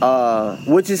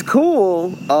 Which is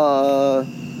cool.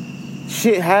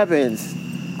 Shit happens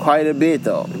quite a bit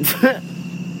though.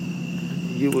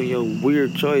 You and your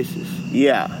weird choices.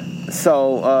 Yeah.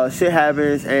 So shit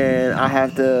happens, and I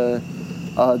have to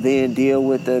then deal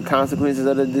with the consequences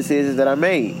of the decisions that I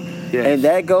made. Yes. And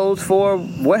that goes for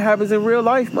what happens in real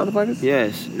life, motherfuckers.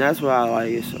 Yes, that's why I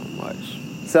like it so much.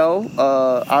 So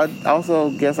I also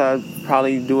guess I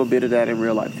probably do a bit of that in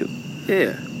real life too.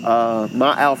 Yeah.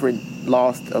 My Alfred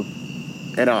lost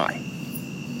an eye.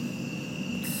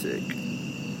 Sick.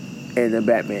 In the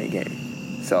Batman game.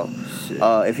 So,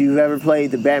 if you've ever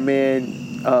played the Batman,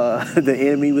 The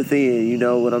Enemy Within, you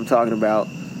know what I'm talking about.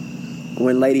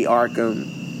 When Lady Arkham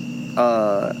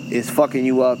is fucking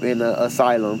you up in an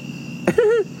asylum.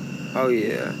 Oh,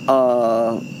 yeah.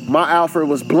 My Alfred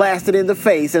was blasted in the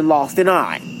face and lost an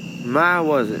eye. Mine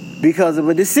wasn't. Because of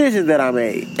a decision that I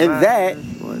made. And that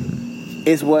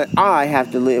is what I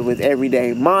have to live with every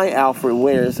day. My Alfred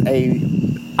wears a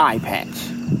eye patch.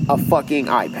 A fucking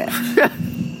eye patch.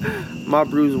 My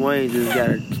Bruce Wayne just got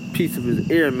a piece of his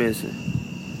ear missing.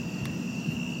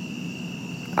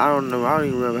 I don't know. I don't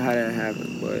even remember how that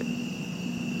happened, but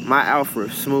my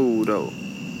Alfred's smooth though.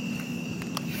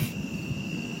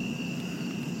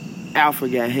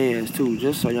 Alfred got hands too,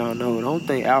 just so y'all know. Don't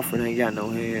think Alfred ain't got no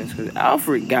hands, because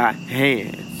Alfred got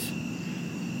hands.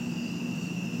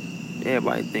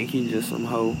 Everybody think he's just some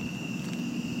hoe.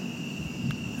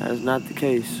 That's not the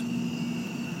case.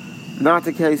 Not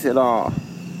the case at all.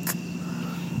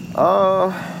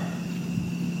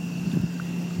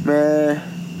 Man,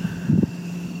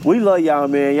 we love y'all,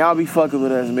 man. Y'all be fucking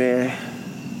with us, man.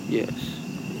 Yes.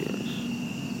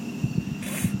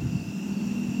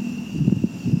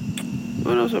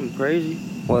 You know something crazy?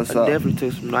 What's I up? definitely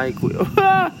took some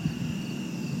NyQuil.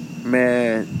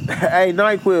 Man, hey,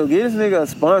 NyQuil, get this nigga a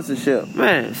sponsorship.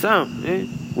 Man, something, man.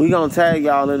 We gonna tag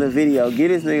y'all in the video. Get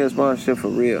this nigga a sponsorship for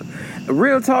real.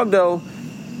 Real talk though,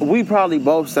 we probably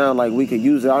both sound like we could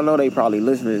use it. I know they probably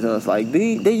listening to us like,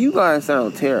 you guys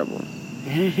sound terrible.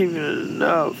 Ain't even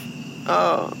enough.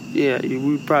 Oh, yeah,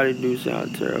 we probably do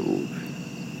sound terrible.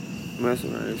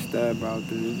 Messing around and stab out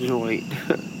this joint.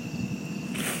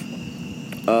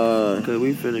 Cause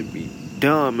we finna be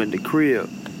dumb in the crib.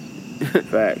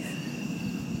 Facts.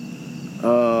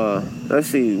 Let's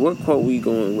see, what quote we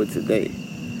going with today?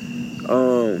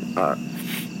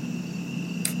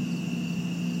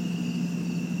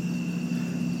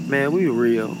 Man, we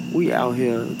real. We out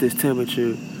here with this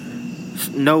temperature.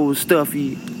 Nose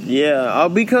stuffy. Yeah,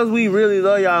 because we really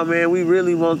love y'all, man. We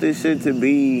really want this shit to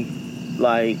be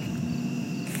like,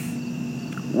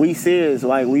 we serious.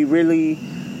 Like, we really,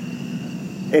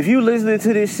 if you listening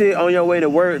to this shit on your way to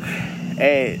work,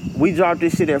 and we dropped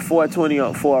this shit at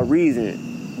 4:20 for a reason.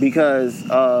 Because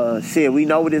shit, we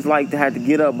know what it's like to have to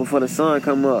get up before the sun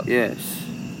come up. Yes.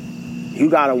 You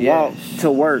gotta walk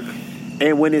to work.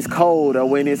 And when it's cold or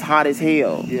when it's hot as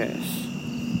hell. Yes.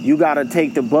 You gotta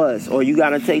take the bus, or you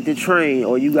gotta take the train,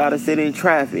 or you gotta sit in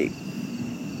traffic.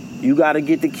 You gotta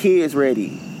get the kids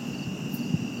ready.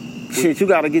 Shit, you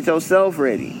gotta get yourself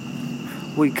ready.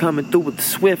 We coming through with the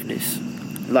swiftness.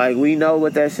 Like, we know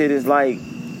what that shit is like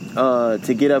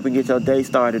to get up and get your day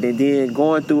started. And then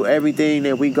going through everything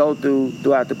that we go through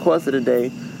throughout the course of the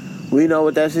day, we know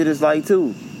what that shit is like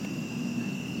too.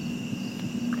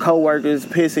 Co-workers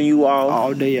pissing you off.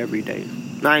 All day, every day.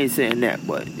 I ain't saying that,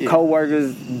 but... Yeah.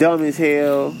 Co-workers dumb as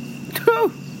hell.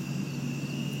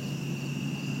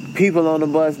 People on the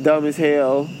bus dumb as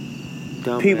hell.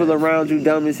 Dumb People ass. around you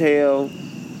dumb as hell.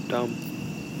 Dumb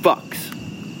fucks.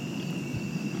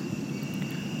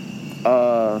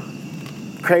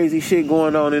 Crazy shit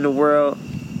going on in the world.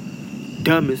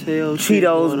 Dumb as hell.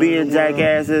 Cheetos being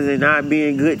jackasses and not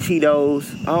being good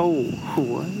Cheetos. Oh,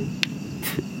 what?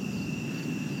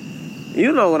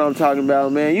 You know what I'm talking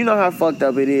about, man. You know how fucked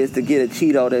up it is to get a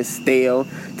Cheeto that's stale,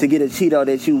 to get a Cheeto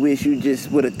that you wish you just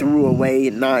would have threw away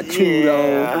and not chewed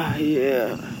on.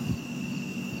 Yeah.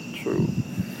 True.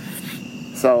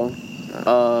 So,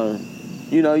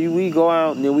 You know, we go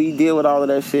out and we deal with all of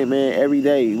that shit, man, every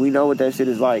day. We know what that shit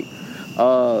is like.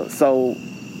 So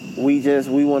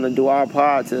we want to do our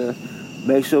part to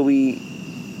make sure we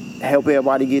help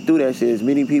everybody get through that shit, as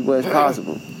many people as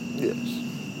possible. Yes.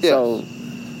 So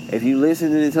if you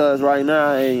listening to us right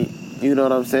now, and you know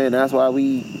what I'm saying, that's why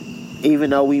we, even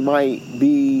though we might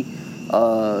be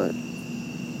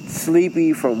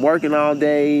sleepy from working all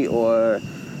day or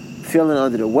feeling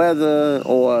under the weather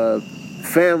or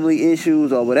family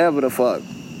issues or whatever the fuck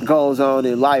goes on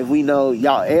in life, we know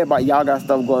y'all got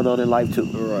stuff going on in life too.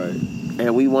 Right.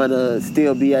 And we want to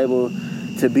still be able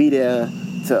to be there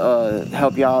to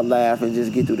help y'all laugh and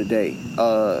just get through the day.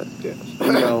 Yes.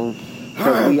 You know,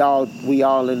 because we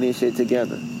all in this shit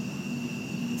together.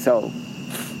 So,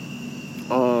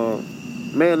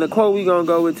 man, the quote we gonna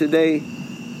go with today.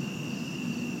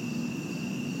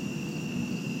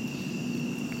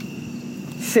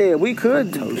 Shit, we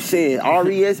could RESPECT.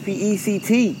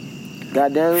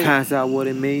 Goddamn it. Finds out what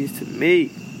it means to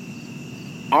me.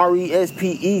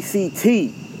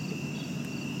 RESPECT.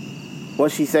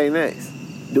 What she say next?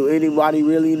 Do anybody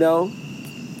really know?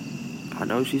 I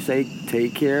know she say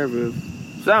take care of it.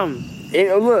 Something.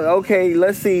 Look, okay,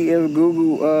 let's see if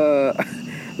Google,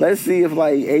 let's see if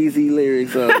like AZ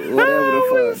lyrics or whatever the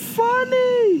fuck.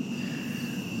 Funny.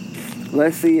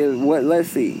 Let's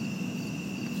see.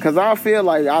 Cause I feel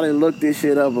like I done looked this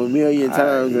shit up a million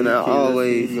times and I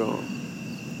always.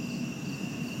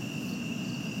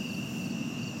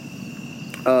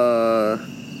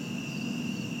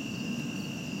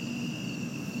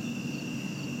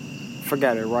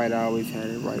 Forgot it right. I always had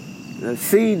it right.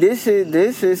 See, this should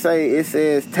say, it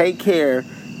says take care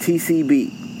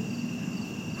TCB.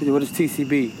 What is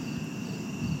TCB?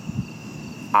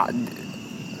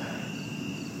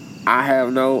 I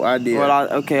have no idea. Well,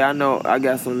 I know I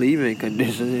got some leave-in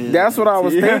conditions. That's what I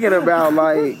was thinking about.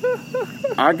 Like,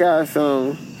 I got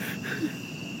some.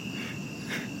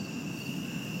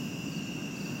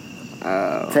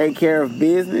 Take care of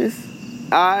business.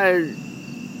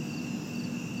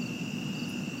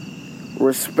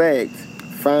 Respect.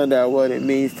 Find out what it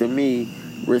means to me.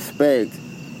 Respect.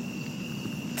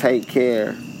 Take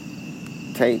care.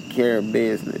 Take care of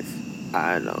business.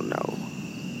 I don't know.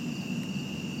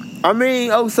 I mean,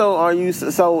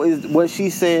 was she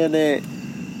saying that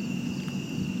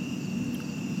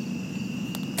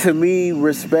to me,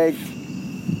 respect,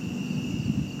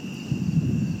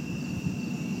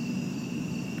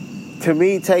 to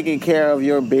me, taking care of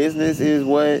your business is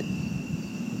what,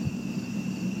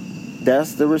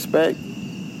 that's the respect?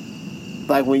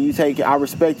 Like when you I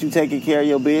respect you taking care of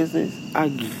your business? I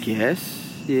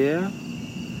guess, yeah.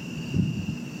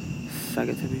 Suck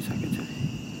it to me.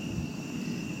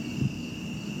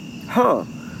 Huh.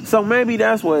 So maybe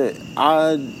that's what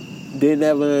I didn't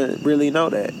ever really know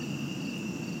that.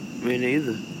 Me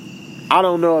neither. I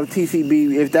don't know if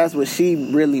TCB, if that's what she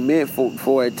really meant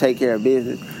for it, take care of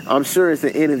business. I'm sure it's an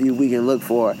interview we can look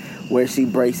for where she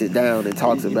breaks it down and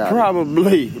talks about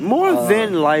Probably. More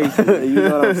than likely. You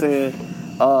know what I'm saying?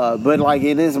 But like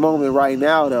in this moment right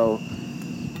now though,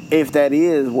 if that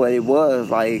is what it was,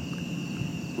 like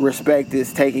respect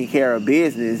is taking care of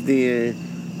business, then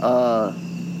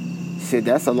shit,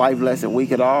 that's a life lesson we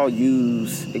could all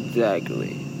use.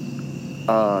 Exactly.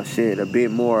 Shit, a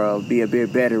bit more of, be a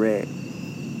bit better at.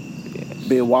 Yes.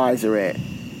 Bit wiser at.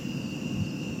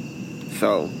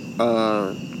 So,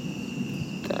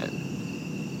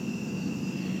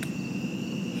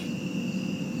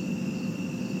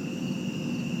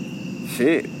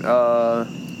 shit,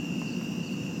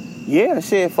 yeah,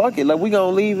 shit, fuck it. Like, we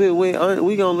gonna leave it with,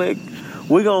 we gonna let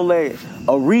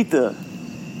Aretha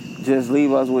just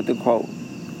leave us with the quote.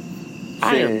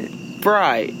 I am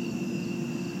fried.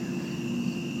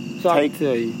 So I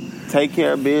tell you, take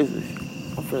care of business.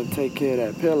 I'm finna take care of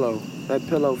that pillow. That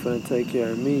pillow finna take care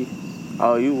of me.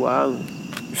 Oh, you wildin'.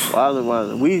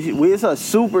 It's a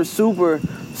super, super,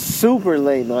 super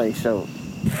late night show.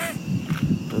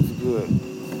 That's good.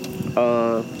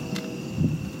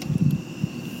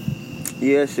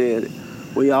 Yeah, shit.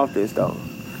 We off this though.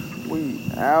 We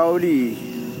outie.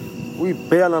 We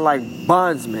bailing like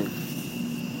bondsmen.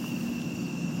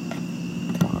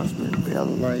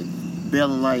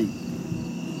 Bailing like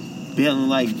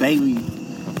Bailey.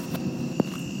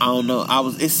 I don't know.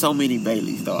 It's so many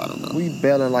Baileys though. I don't know. We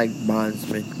bailing like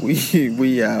bondsmen.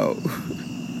 We out.